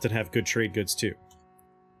people often have good trade goods too.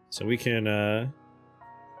 So we can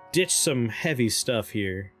ditch some heavy stuff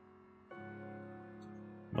here.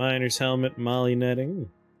 Miner's helmet, molly netting.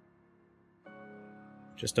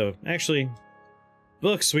 Actually,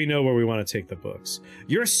 books, we know where we want to take the books.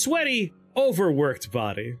 Your sweaty, overworked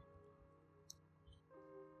body.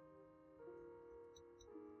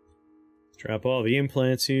 Drop all the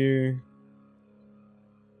implants here.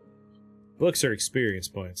 Books are experience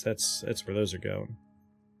points. That's where those are going.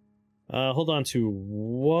 Hold on to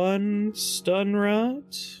 1 stun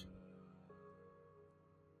rod.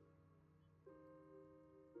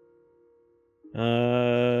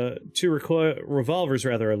 2 revolvers,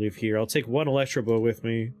 rather, I leave here. I'll take 1 electro bow with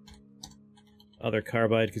me. Other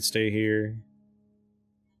carbide could stay here.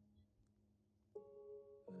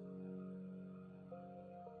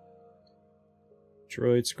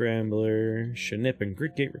 Droid Scrambler, Shinip and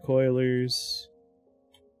Gridgate recoilers.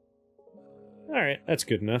 Alright, that's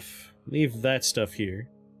good enough. Leave that stuff here.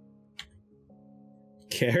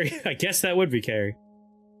 Carry? I guess that would be carry.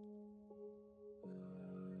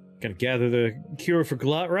 Gonna gather the cure for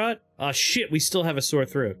glot rot? Ah, shit, we still have a sore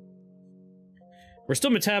throat. We're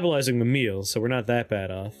still metabolizing the meal, so we're not that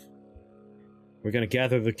bad off. We're gonna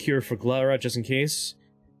gather the cure for glot rot just in case.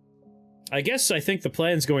 I think the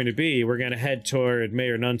plan's going to be we're gonna head toward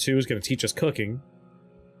Mayor Nuntu, who's gonna teach us cooking.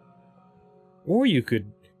 Or you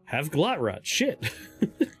could have glot rot. Shit.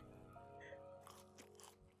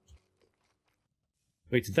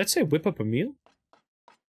 Wait, did that say whip up a meal?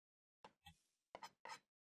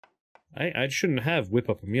 I shouldn't have whip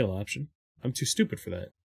up a meal option. I'm too stupid for that.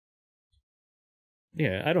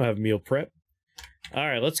 Yeah, I don't have meal prep.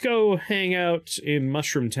 Alright, let's go hang out in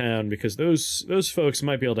Mushroom Town, because those folks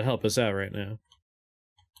might be able to help us out right now.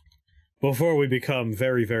 Before we become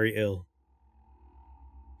very, very ill.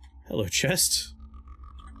 Hello, chest.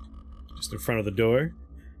 Just in front of the door.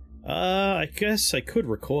 I guess I could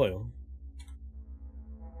recoil.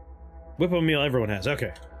 Whip up a meal everyone has,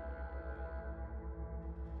 okay.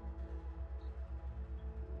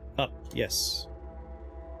 Up, yes.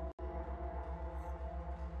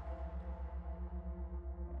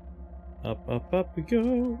 Up, up, up we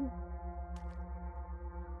go.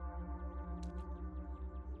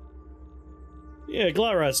 Yeah,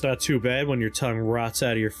 glot rot's not too bad when your tongue rots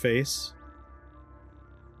out of your face.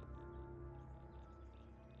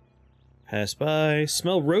 Pass by.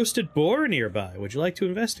 Smell roasted boar nearby. Would you like to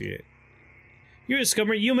investigate? You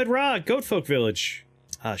discover Humid Ra, Goatfolk Village.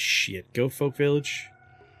 Ah, shit. Goatfolk Village?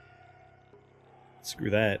 Screw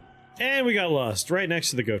that. And we got lost, right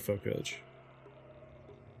next to the goat folk village.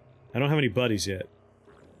 I don't have any buddies yet.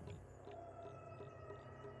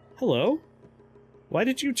 Hello? Why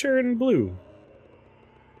did you turn blue?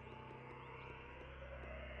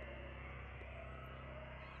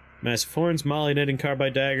 Massive horns, molly knitting,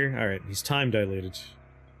 carbide dagger. Alright, he's time dilated.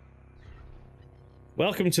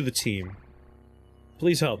 Welcome to the team.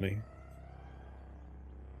 Please help me.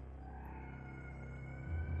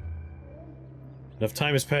 Enough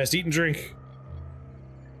time has passed. Eat and drink.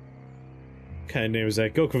 What kind of name is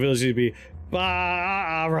that? Goku Village to be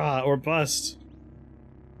Bara or bust.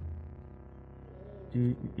 Yeah,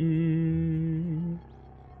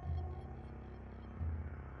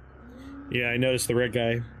 I noticed the red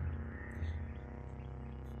guy.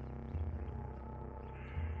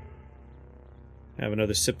 Have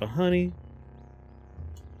another sip of honey.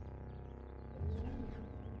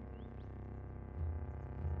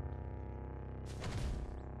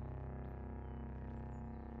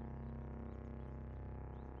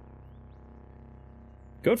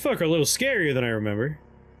 Goatfolk are a little scarier than I remember.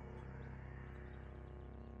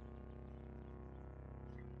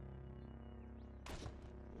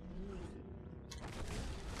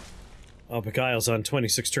 Oh, Beguile's on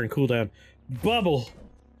 26 turn cooldown. Bubble!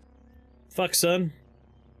 Fuck, son.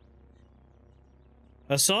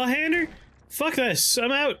 A Sawhander? Fuck this,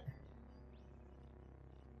 I'm out!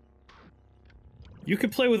 You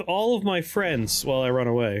can play with all of my friends while I run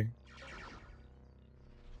away.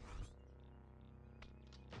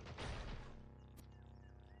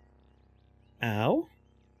 Ow.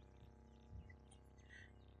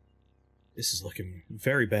 This is looking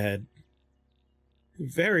very bad.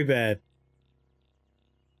 Very bad.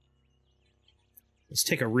 Let's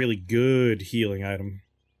take a really good healing item.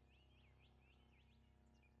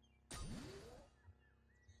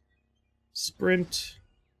 Sprint.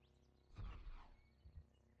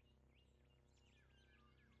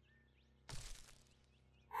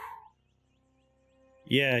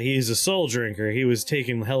 Yeah, he's a soul drinker. He was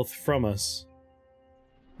taking health from us.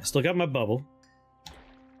 I still got my bubble.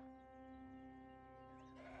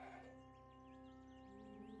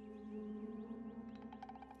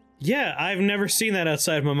 Yeah, I've never seen that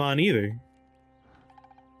outside Maman either.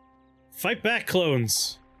 Fight back,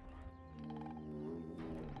 clones!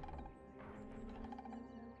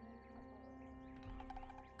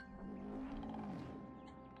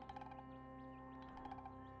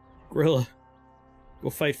 Gorilla, go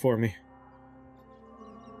fight for me.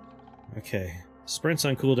 Okay. Sprint's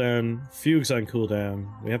on cooldown, Fugue's on cooldown,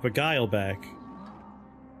 we have Beguile back.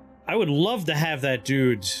 I would love to have that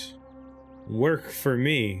dude work for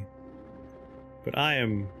me, but I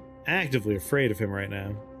am actively afraid of him right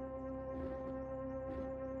now.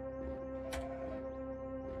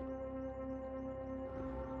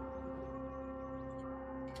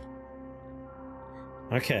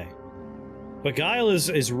 Okay. Beguile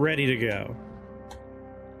is ready to go.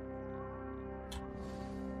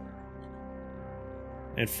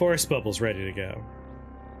 And Force Bubble's ready to go.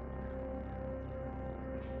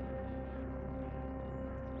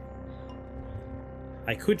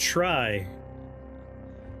 I could try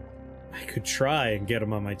and get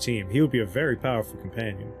him on my team. He would be a very powerful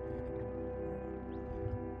companion.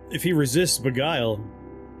 If he resists Beguile,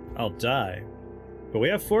 I'll die. But we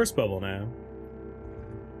have Force Bubble now.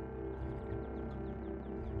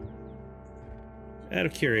 Out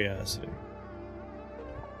of curiosity.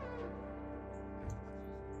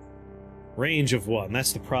 Range of 1,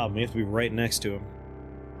 that's the problem. You have to be right next to him.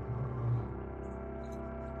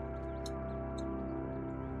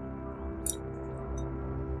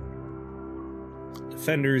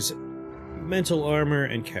 Defender's mental armor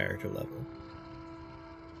and character level.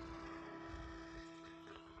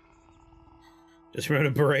 Just remember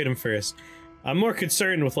to berate him first. I'm more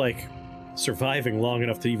concerned with, like, surviving long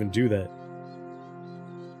enough to even do that.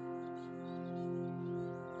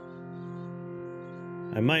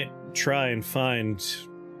 I might try and find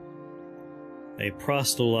a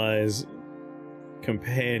proselytized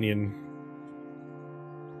companion.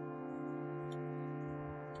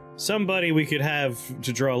 Somebody we could have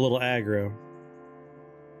to draw a little aggro.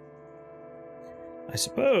 I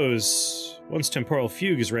suppose once Temporal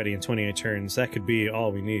Fugue is ready in 28 turns, that could be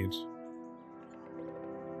all we need.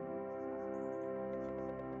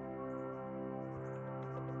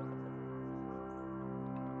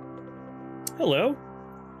 Hello.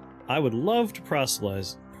 I would love to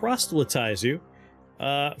proselytize you.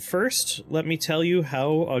 First, let me tell you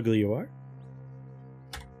how ugly you are.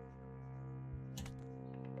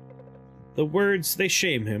 The words, they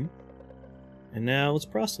shame him. And now let's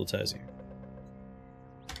proselytize you.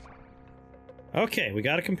 Okay, we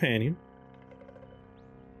got a companion.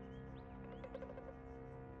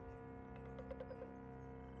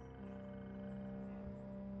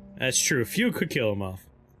 That's true. A few could kill him off.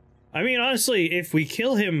 I mean, honestly, if we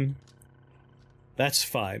kill him, that's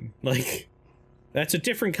fine. Like, that's a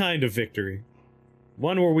different kind of victory.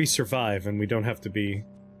 One where we survive and we don't have to be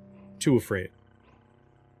too afraid.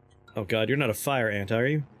 Oh god, you're not a fire ant, are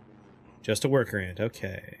you? Just a worker ant,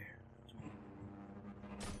 okay.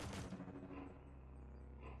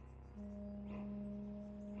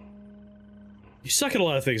 You suck at a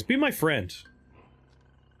lot of things. Be my friend.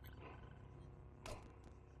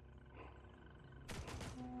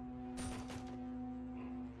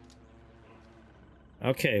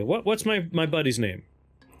 Okay, what's my buddy's name?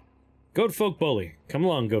 Goatfolk Bully. Come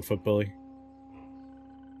along, Goatfolk Bully.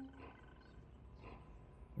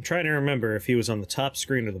 I'm trying to remember if he was on the top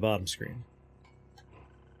screen or the bottom screen.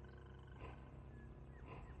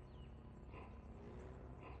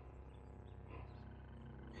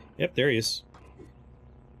 Yep, there he is.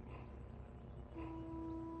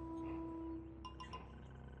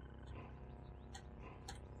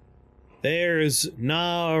 There's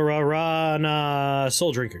Nararana,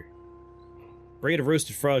 Soul Drinker. Braid of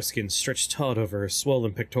roasted frog skin stretched taut over her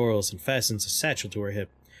swollen pectorals and fastens a satchel to her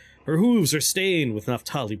hip. Her hooves are stained with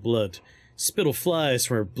Naphtali blood. Spittle flies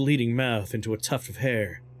from her bleeding mouth into a tuft of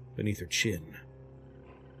hair beneath her chin.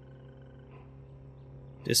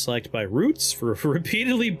 Disliked by roots for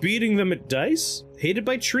repeatedly beating them at dice. Hated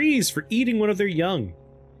by trees for eating one of their young.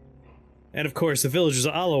 And of course the villagers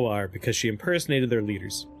of Alawar because she impersonated their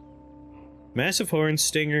leaders. Massive horns,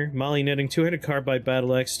 stinger, molly netting, two-handed carbide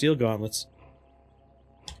battle axe, steel gauntlets.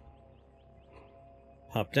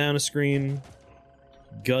 Hop down a screen.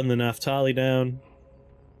 Gun the Naphtali down.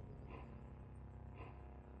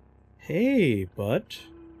 Hey, bud.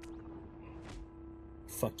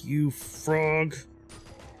 Fuck you, frog.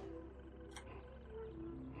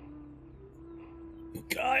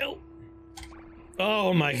 Beguile.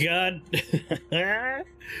 Oh my god.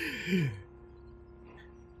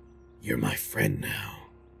 You're my friend now.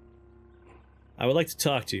 I would like to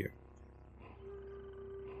talk to you.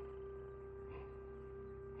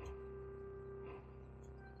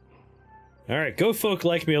 Alright, Goatfolk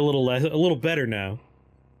like me a little better now.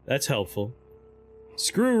 That's helpful.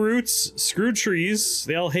 Screw roots, screw trees,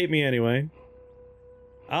 they all hate me anyway.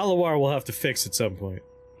 Alawar will have to fix at some point.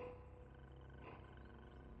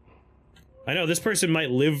 I know, this person might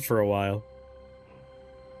live for a while.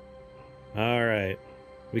 Alright.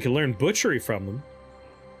 We can learn butchery from them.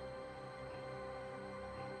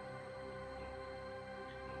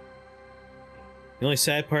 The only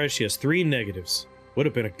sad part is she has 3 negatives. Would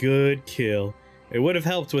have been a good kill. It would have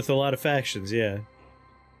helped with a lot of factions, yeah.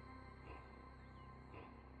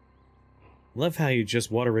 Love how you just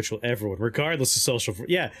water ritual everyone, regardless of social...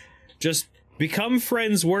 Yeah, just become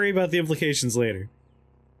friends, worry about the implications later.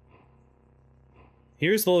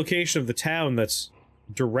 Here's the location of the town that's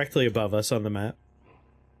directly above us on the map.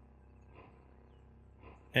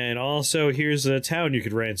 And also, here's a town you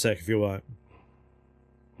could ransack if you want.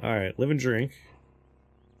 Alright, live and drink.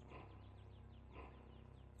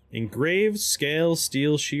 Engraved, scale,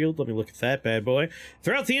 steel, shield. Let me look at that bad boy.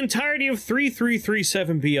 Throughout the entirety of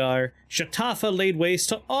 3337 BR, Shatafa laid waste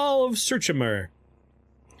to all of Surchamer,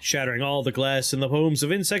 shattering all the glass in the homes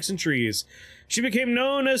of insects and trees. She became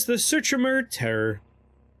known as the Surchamer Terror.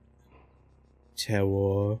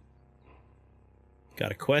 Terror.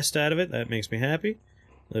 Got a quest out of it, that makes me happy.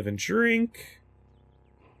 Live and drink.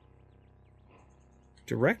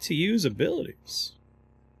 Direct to use abilities.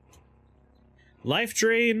 Life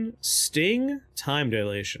drain, sting, time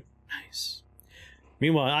dilation. Nice.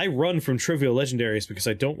 Meanwhile, I run from trivial legendaries because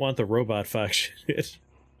I don't want the robot faction.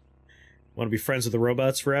 Want to be friends with the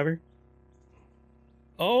robots forever?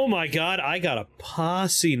 Oh my god, I got a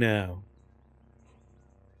posse now.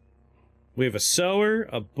 We have a sower,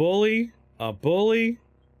 a bully, a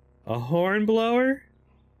hornblower.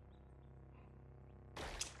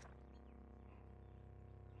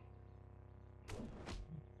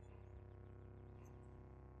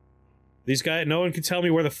 These guys, no one can tell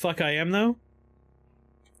me where the fuck I am, though?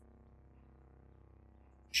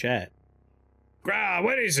 Chat. Grah,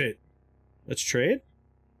 what is it? Let's trade?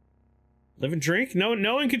 Live and drink? No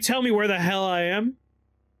one can tell me where the hell I am?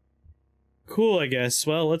 Cool, I guess.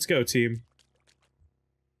 Well, let's go, team.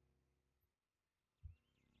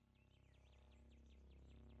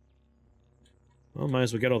 Well, might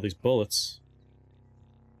as well get all these bullets.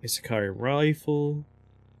 Isakari rifle.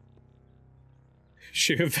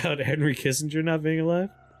 Sure about Henry Kissinger not being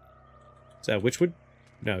alive? Is that Witchwood?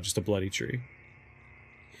 No, just a bloody tree.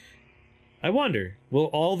 I wonder, will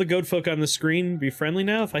all the goatfolk on the screen be friendly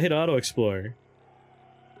now if I hit Auto Explorer?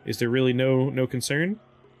 Is there really no concern?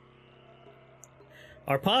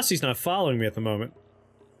 Our posse's not following me at the moment.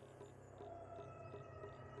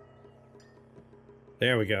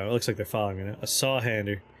 There we go. It looks like they're following me now. A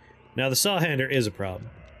sawhander. Now the sawhander is a problem.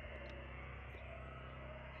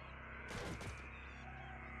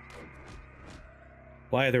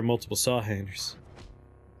 Why are there multiple sawhanders?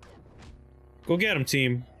 Go get him,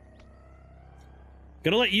 team.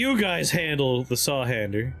 Gonna let you guys handle the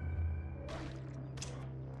sawhander.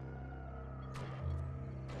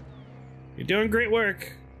 You're doing great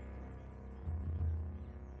work.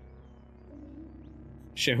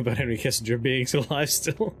 Shame about Henry Kissinger being still alive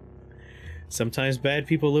still. Sometimes bad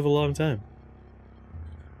people live a long time.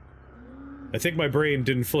 I think my brain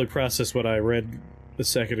didn't fully process what I read a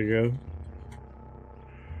second ago.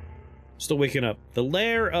 Still waking up. The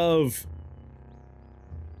lair of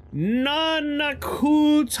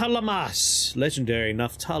Nanakutalamas, legendary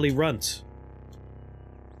Naphtali runt.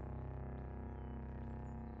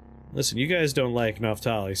 Listen, you guys don't like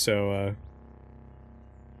Naphtali, so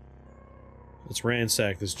let's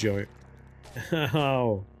ransack this joint.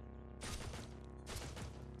 Oh.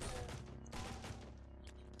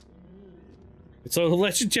 It's a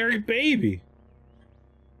legendary baby.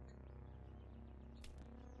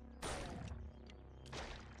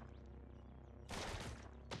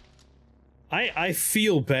 I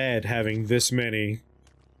feel bad having this many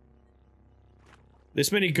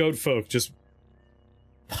goat folk just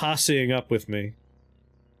posseing up with me.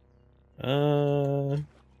 I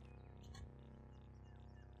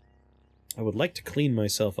would like to clean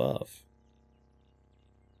myself off.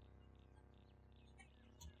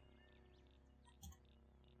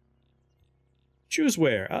 Choose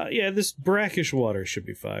where? Yeah, this brackish water should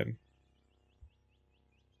be fine.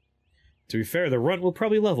 To be fair, the runt will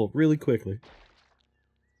probably level really quickly.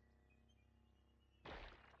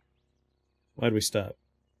 Why'd we stop?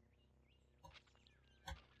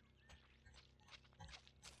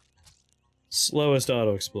 Slowest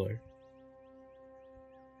auto-explorer.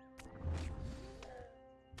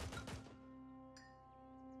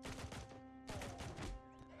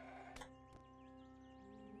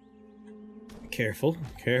 Careful,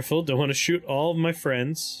 careful, don't want to shoot all of my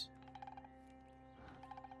friends.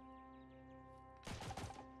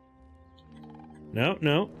 No,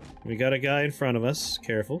 no, we got a guy in front of us,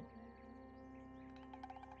 careful.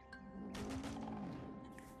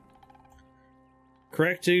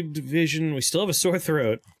 Corrected vision, we still have a sore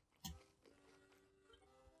throat.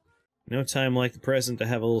 No time like the present to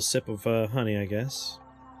have a little sip of honey, I guess.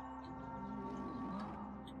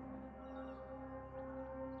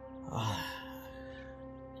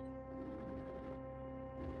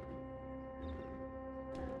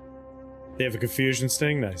 They have a confusion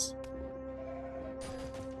sting? Nice.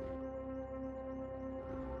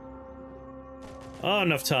 Oh,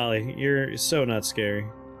 Naphtali, you're so not scary.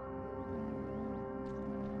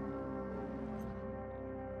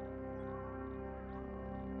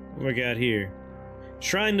 What we got here?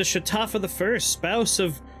 Shrine to Shatafa the First, spouse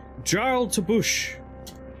of Jarl Tabush.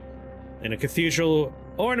 In a cathedral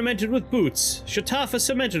ornamented with boots, Shatafa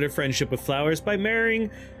cemented her friendship with flowers by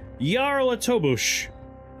marrying Jarl Atobush.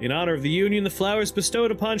 In honor of the union, the flowers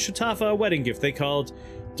bestowed upon Shatafa a wedding gift they called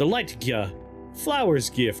Delightgya,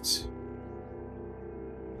 Flower's Gift.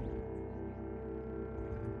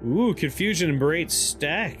 Ooh, confusion and berate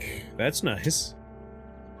stack. That's nice.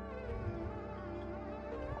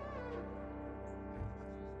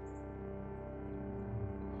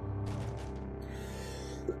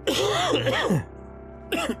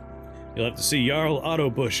 You'll have to see Jarl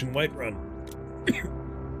Autobush in Whiterun.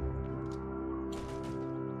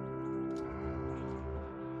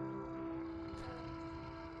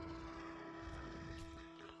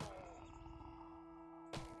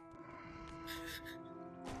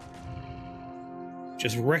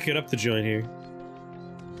 Just wreck it up the joint here.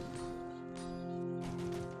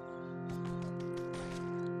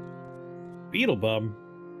 Beetlebum.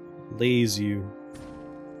 Lays you.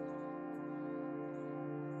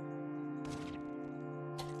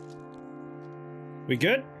 We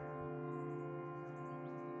good?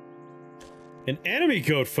 An enemy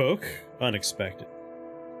goat folk? Unexpected.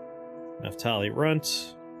 Naphtali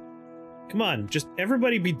runt. Come on, just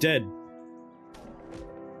everybody be dead.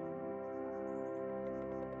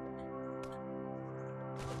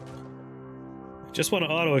 Just want to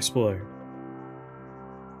auto-explore.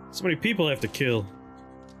 So many people I have to kill.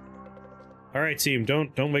 Alright team,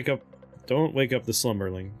 don't wake up the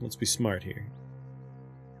slumberling. Let's be smart here.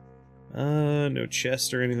 No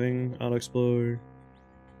chest or anything. Auto-explore.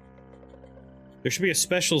 There should be a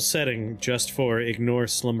special setting just for ignore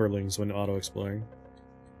slumberlings when auto-exploring.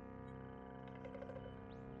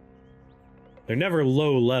 They're never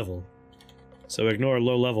low level, so ignore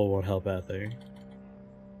low level won't help out there.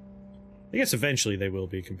 I guess eventually they will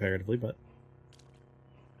be comparatively, but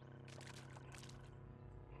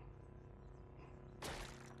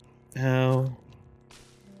Ow.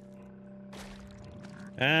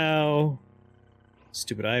 Ow.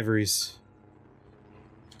 Stupid ivories.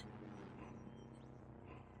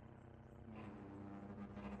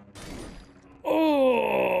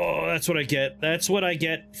 Oh, that's what I get. That's what I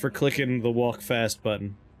get for clicking the walk fast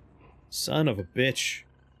button. Son of a bitch.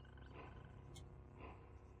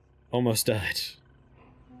 Almost died.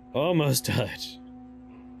 Almost died.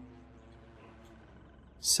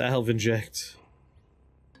 Salve inject.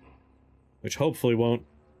 Which hopefully won't.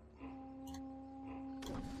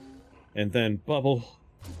 And then bubble.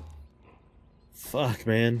 Fuck,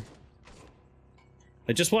 man.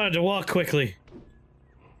 I just wanted to walk quickly.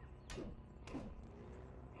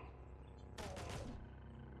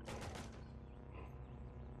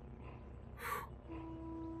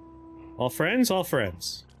 All friends? All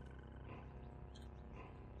friends.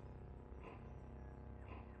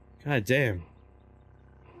 God damn.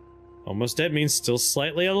 Almost dead means still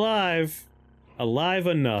slightly alive. Alive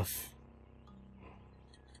enough.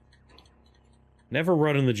 Never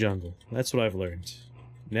run in the jungle. That's what I've learned.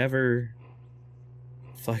 Never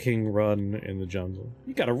fucking run in the jungle.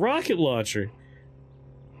 You got a rocket launcher.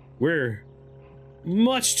 We're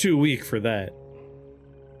much too weak for that.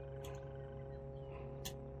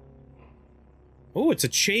 Oh, it's a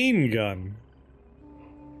chain gun.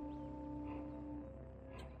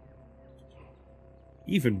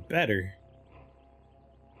 Even better.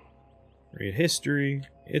 Read history.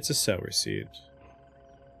 It's a sour seed.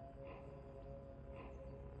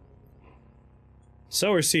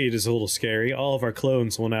 Sour seed is a little scary. All of our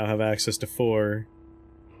clones will now have access to four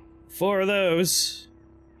of those.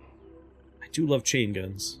 I do love chain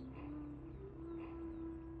guns.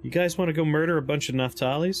 You guys want to go murder a bunch of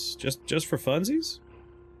Naftalis? Just for funsies?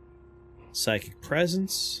 Psychic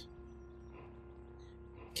presence.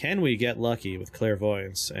 Can we get lucky with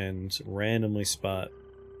clairvoyance and randomly spot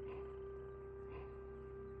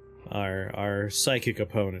our psychic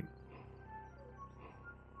opponent?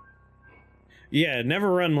 Yeah, never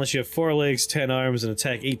run unless you have 4 legs, 10 arms, and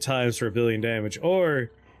attack 8 times for 1 billion damage. Or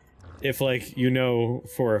if, like, you know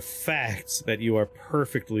for a fact that you are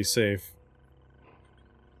perfectly safe.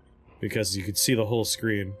 Because you can see the whole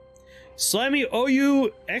screen. Slimy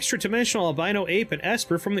OU extra-dimensional albino ape and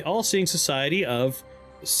Esper from the All-Seeing Society of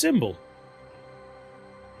Symbol.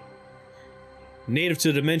 Native to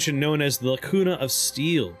the dimension known as the Lacuna of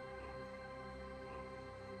Steel.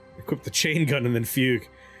 Equip the chain gun and then fugue.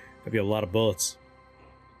 That'd be a lot of bullets.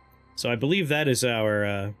 So I believe that is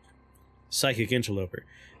our psychic interloper.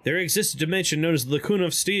 There exists a dimension known as the Lacuna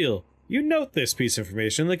of Steel. You note this piece of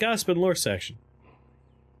information in the Gossip and Lore section.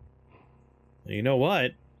 And you know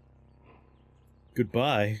what?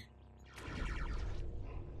 Goodbye.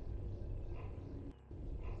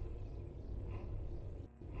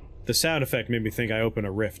 The sound effect made me think I opened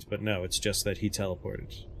a rift, but no, it's just that he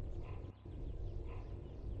teleported.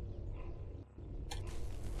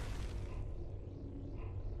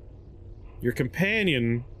 Your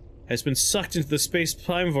companion has been sucked into the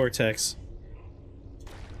space-time vortex.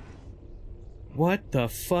 What the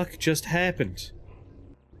fuck just happened?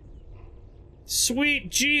 Sweet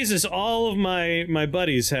Jesus, all of my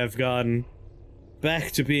buddies have gone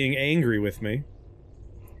back to being angry with me.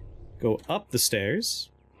 Go up the stairs.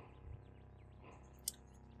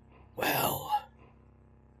 Well.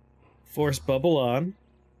 Force bubble on.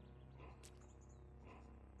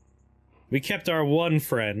 We kept our one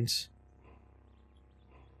friend.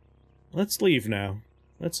 Let's leave now.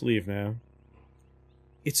 Let's leave now.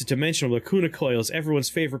 It's a dimensional Lacuna Coils, everyone's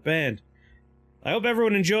favorite band. I hope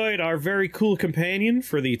everyone enjoyed our very cool companion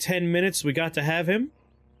for the 10 minutes we got to have him.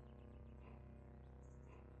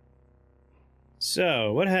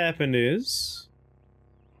 So, what happened is...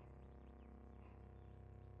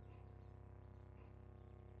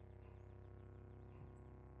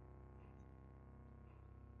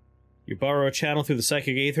 you borrow a channel through the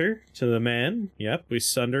psychic aether to the man. Yep, we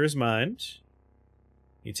sunder his mind.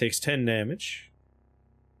 He takes 10 damage.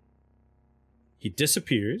 He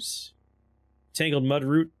disappears. Tangled mud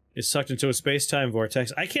root is sucked into a space-time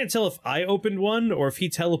vortex. I can't tell if I opened one or if he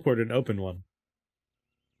teleported and opened one.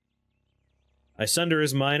 I sunder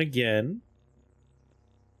his mind again.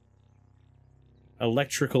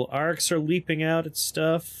 Electrical arcs are leaping out at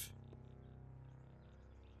stuff.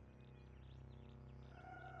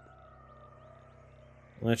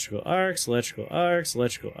 Electrical arcs, electrical arcs,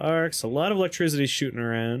 electrical arcs. A lot of electricity shooting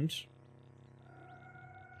around.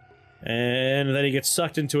 And then he gets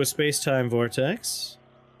sucked into a space-time vortex.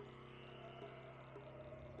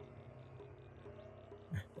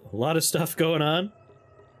 A lot of stuff going on.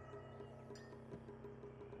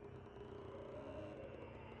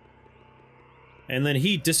 And then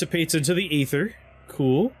he dissipates into the ether.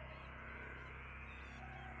 Cool.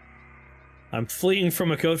 I'm fleeing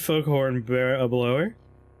from a goatfolk horn blower.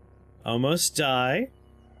 Almost die.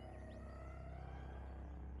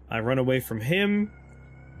 I run away from him.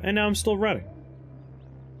 And now I'm still running.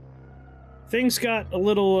 Things got a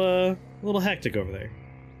little hectic over there.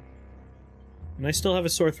 And I still have a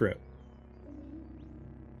sore throat.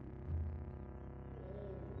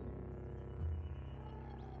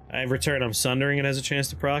 I return, I'm sundering, it has a chance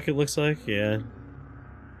to proc, it looks like, yeah.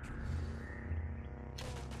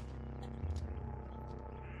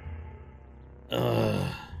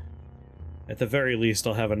 At the very least,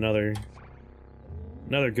 I'll have another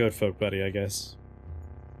goatfolk buddy, I guess.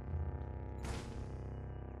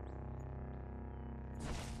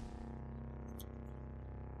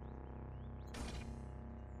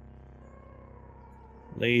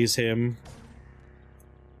 Lays him.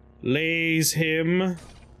 Lays him. Of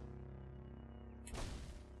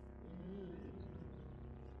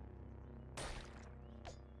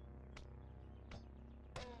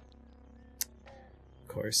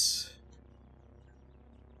course.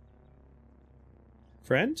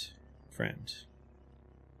 Friend? Friend.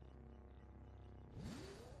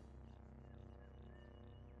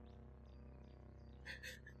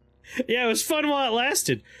 Yeah, it was fun while it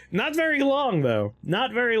lasted. Not very long, though.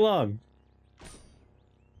 Not very long.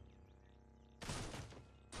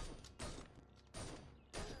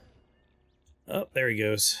 Oh, there he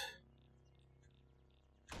goes.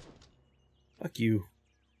 Fuck you.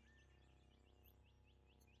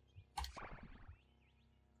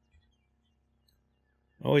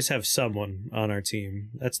 Always have someone on our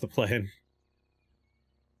team. That's the plan.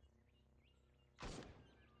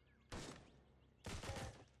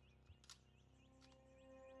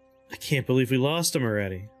 I can't believe we lost him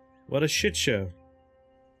already. What a shit show.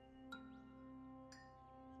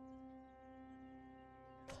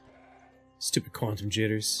 Stupid quantum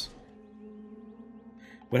jitters.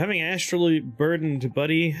 Would having astrally burdened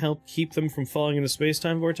buddy help keep them from falling into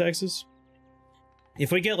space-time vortexes?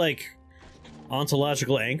 If we get, like,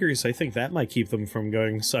 ontological anchors, I think that might keep them from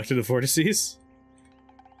going sucked into vortices.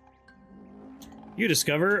 You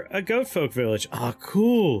discover a goatfolk village. Ah,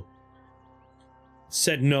 cool!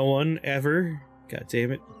 Said no one, ever. God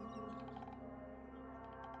damn it.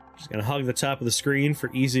 Just gonna hug the top of the screen for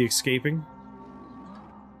easy escaping.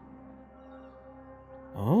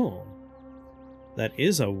 Oh. That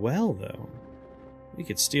is a well, though. We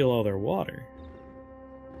could steal all their water.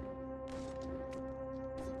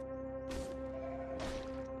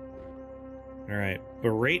 Alright,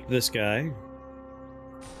 berate this guy.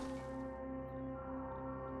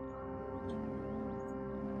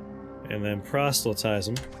 And then proselytize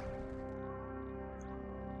him.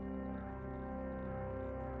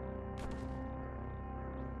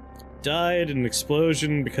 Died in an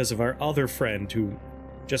explosion because of our other friend who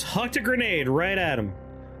just hucked a grenade right at him.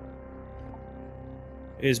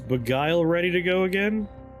 Is Beguile ready to go again?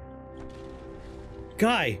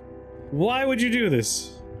 Guy, why would you do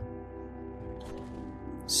this?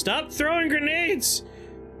 Stop throwing grenades!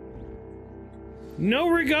 No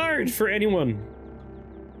regard for anyone.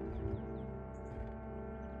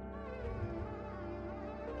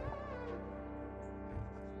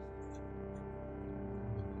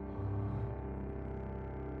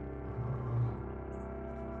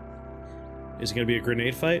 Is it gonna be a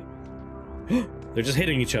grenade fight? They're just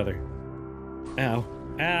hitting each other. Ow.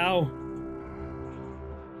 Ow!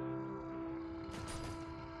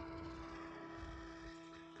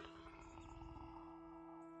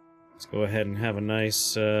 Let's go ahead and have a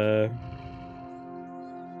nice,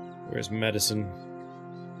 where's medicine?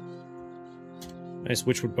 Nice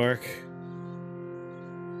witchwood bark.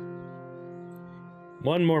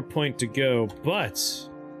 One more point to go, but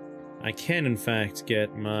I can, in fact,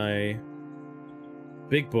 get my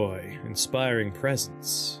big boy inspiring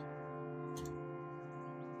presence.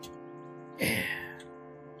 Yeah.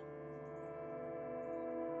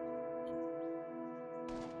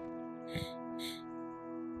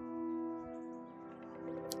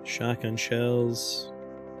 Shotgun shells.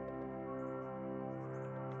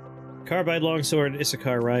 Carbide longsword,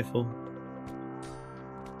 Issachar rifle.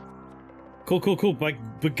 Cool, cool, cool.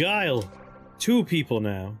 Beguile. 2 people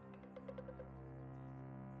now.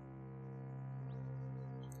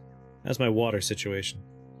 How's my water situation?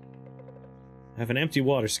 I have an empty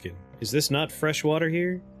water skin. Is this not fresh water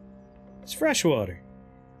here? It's fresh water.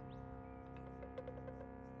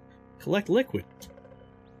 Collect liquid.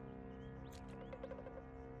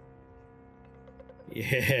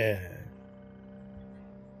 Yeah.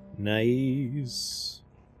 Nice.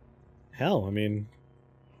 Hell, I mean...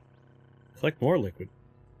 collect more liquid.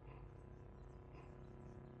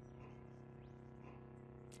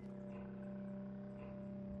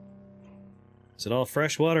 Is it all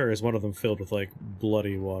fresh water, or is one of them filled with, like,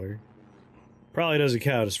 bloody water? Probably doesn't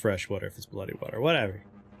count as fresh water if it's bloody water. Whatever.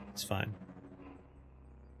 It's fine.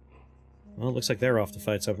 Well, it looks like they're off to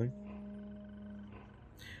fight something.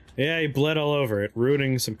 Yeah, he bled all over it,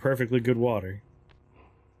 ruining some perfectly good water.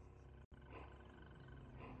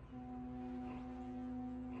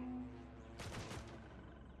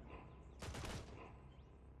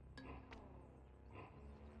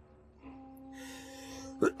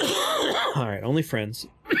 Alright, only friends.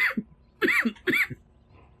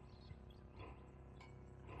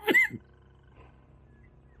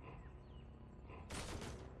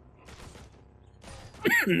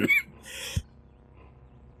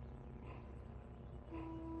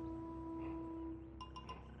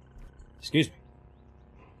 Excuse me.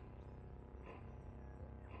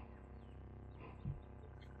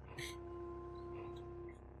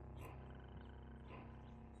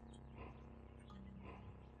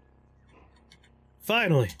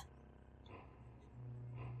 Finally!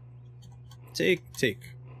 Take.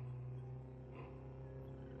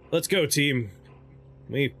 Let's go, team.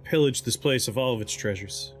 We pillaged this place of all of its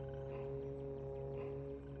treasures.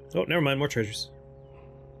 Oh, never mind, more treasures.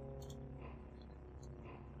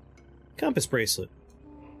 Compass bracelet.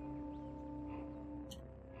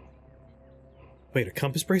 Wait, a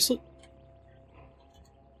compass bracelet?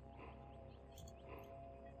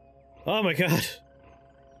 Oh my god.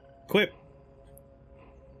 Quip.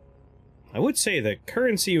 I would say that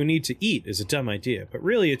currency you need to eat is a dumb idea, but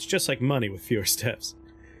really it's just like money with fewer steps.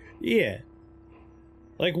 Yeah.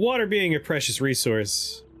 Like water being a precious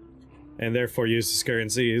resource, and therefore used as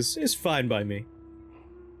currency is fine by me.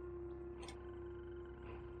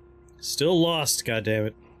 Still lost,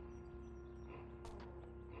 goddammit.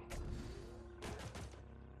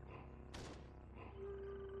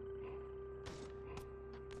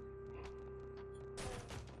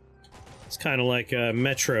 It's kind of like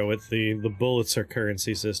Metro with the bullets are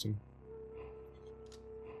currency system.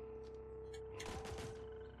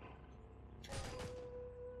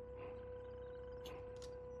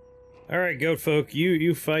 Alright, goat folk,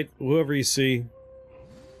 you fight whoever you see.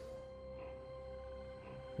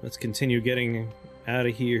 Let's continue getting out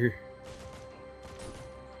of here.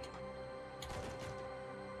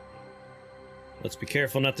 Let's be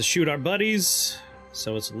careful not to shoot our buddies.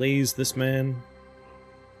 So it's lays this man.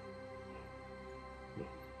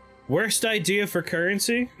 Worst idea for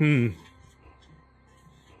currency?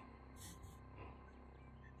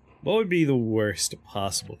 What would be the worst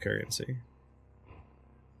possible currency?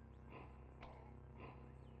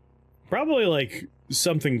 Probably like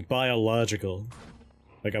something biological.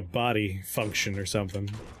 Like a body function or something.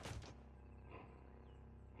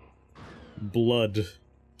 Blood.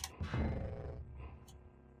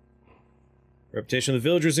 Reputation of the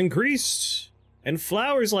villagers increased! And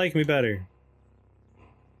flowers like me better.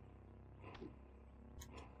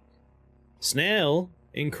 Snail,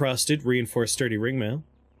 encrusted, reinforced sturdy ringmail.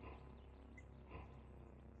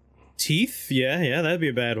 Teeth? Yeah, that'd be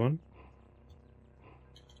a bad one.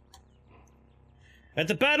 At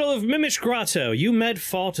the Battle of Mimish Grotto, you met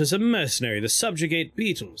fought as a mercenary to subjugate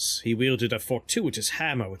beetles. He wielded a fortuitous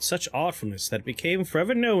hammer with such artfulness that it became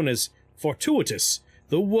forever known as Fortuitous,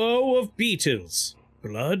 the woe of beetles.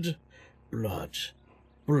 Blood, blood,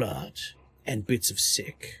 blood, and bits of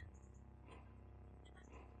sick.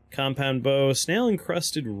 Compound bow,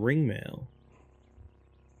 snail-encrusted ringmail.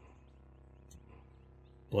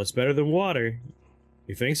 Blood's better than water.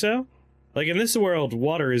 You think so? Like, in this world,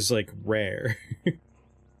 water is, like, rare.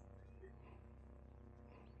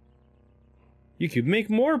 You could make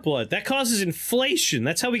more blood. That causes inflation.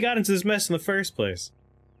 That's how we got into this mess in the first place.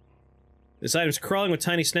 This item's crawling with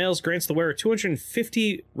tiny snails, grants the wearer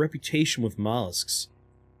 250 reputation with mollusks.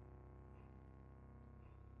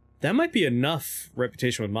 That might be enough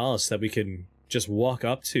reputation with mollusks that we can just walk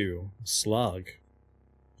up to slug.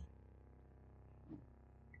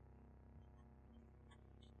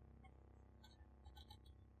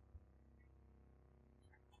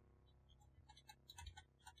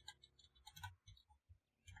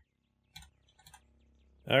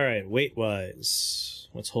 Alright, weight-wise,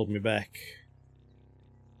 what's holding me back?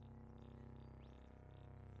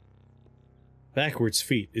 Backwards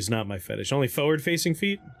feet is not my fetish. Only forward-facing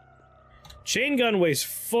feet? Chain gun weighs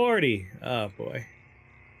 40! Oh boy.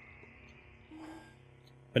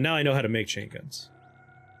 But now I know how to make chain guns.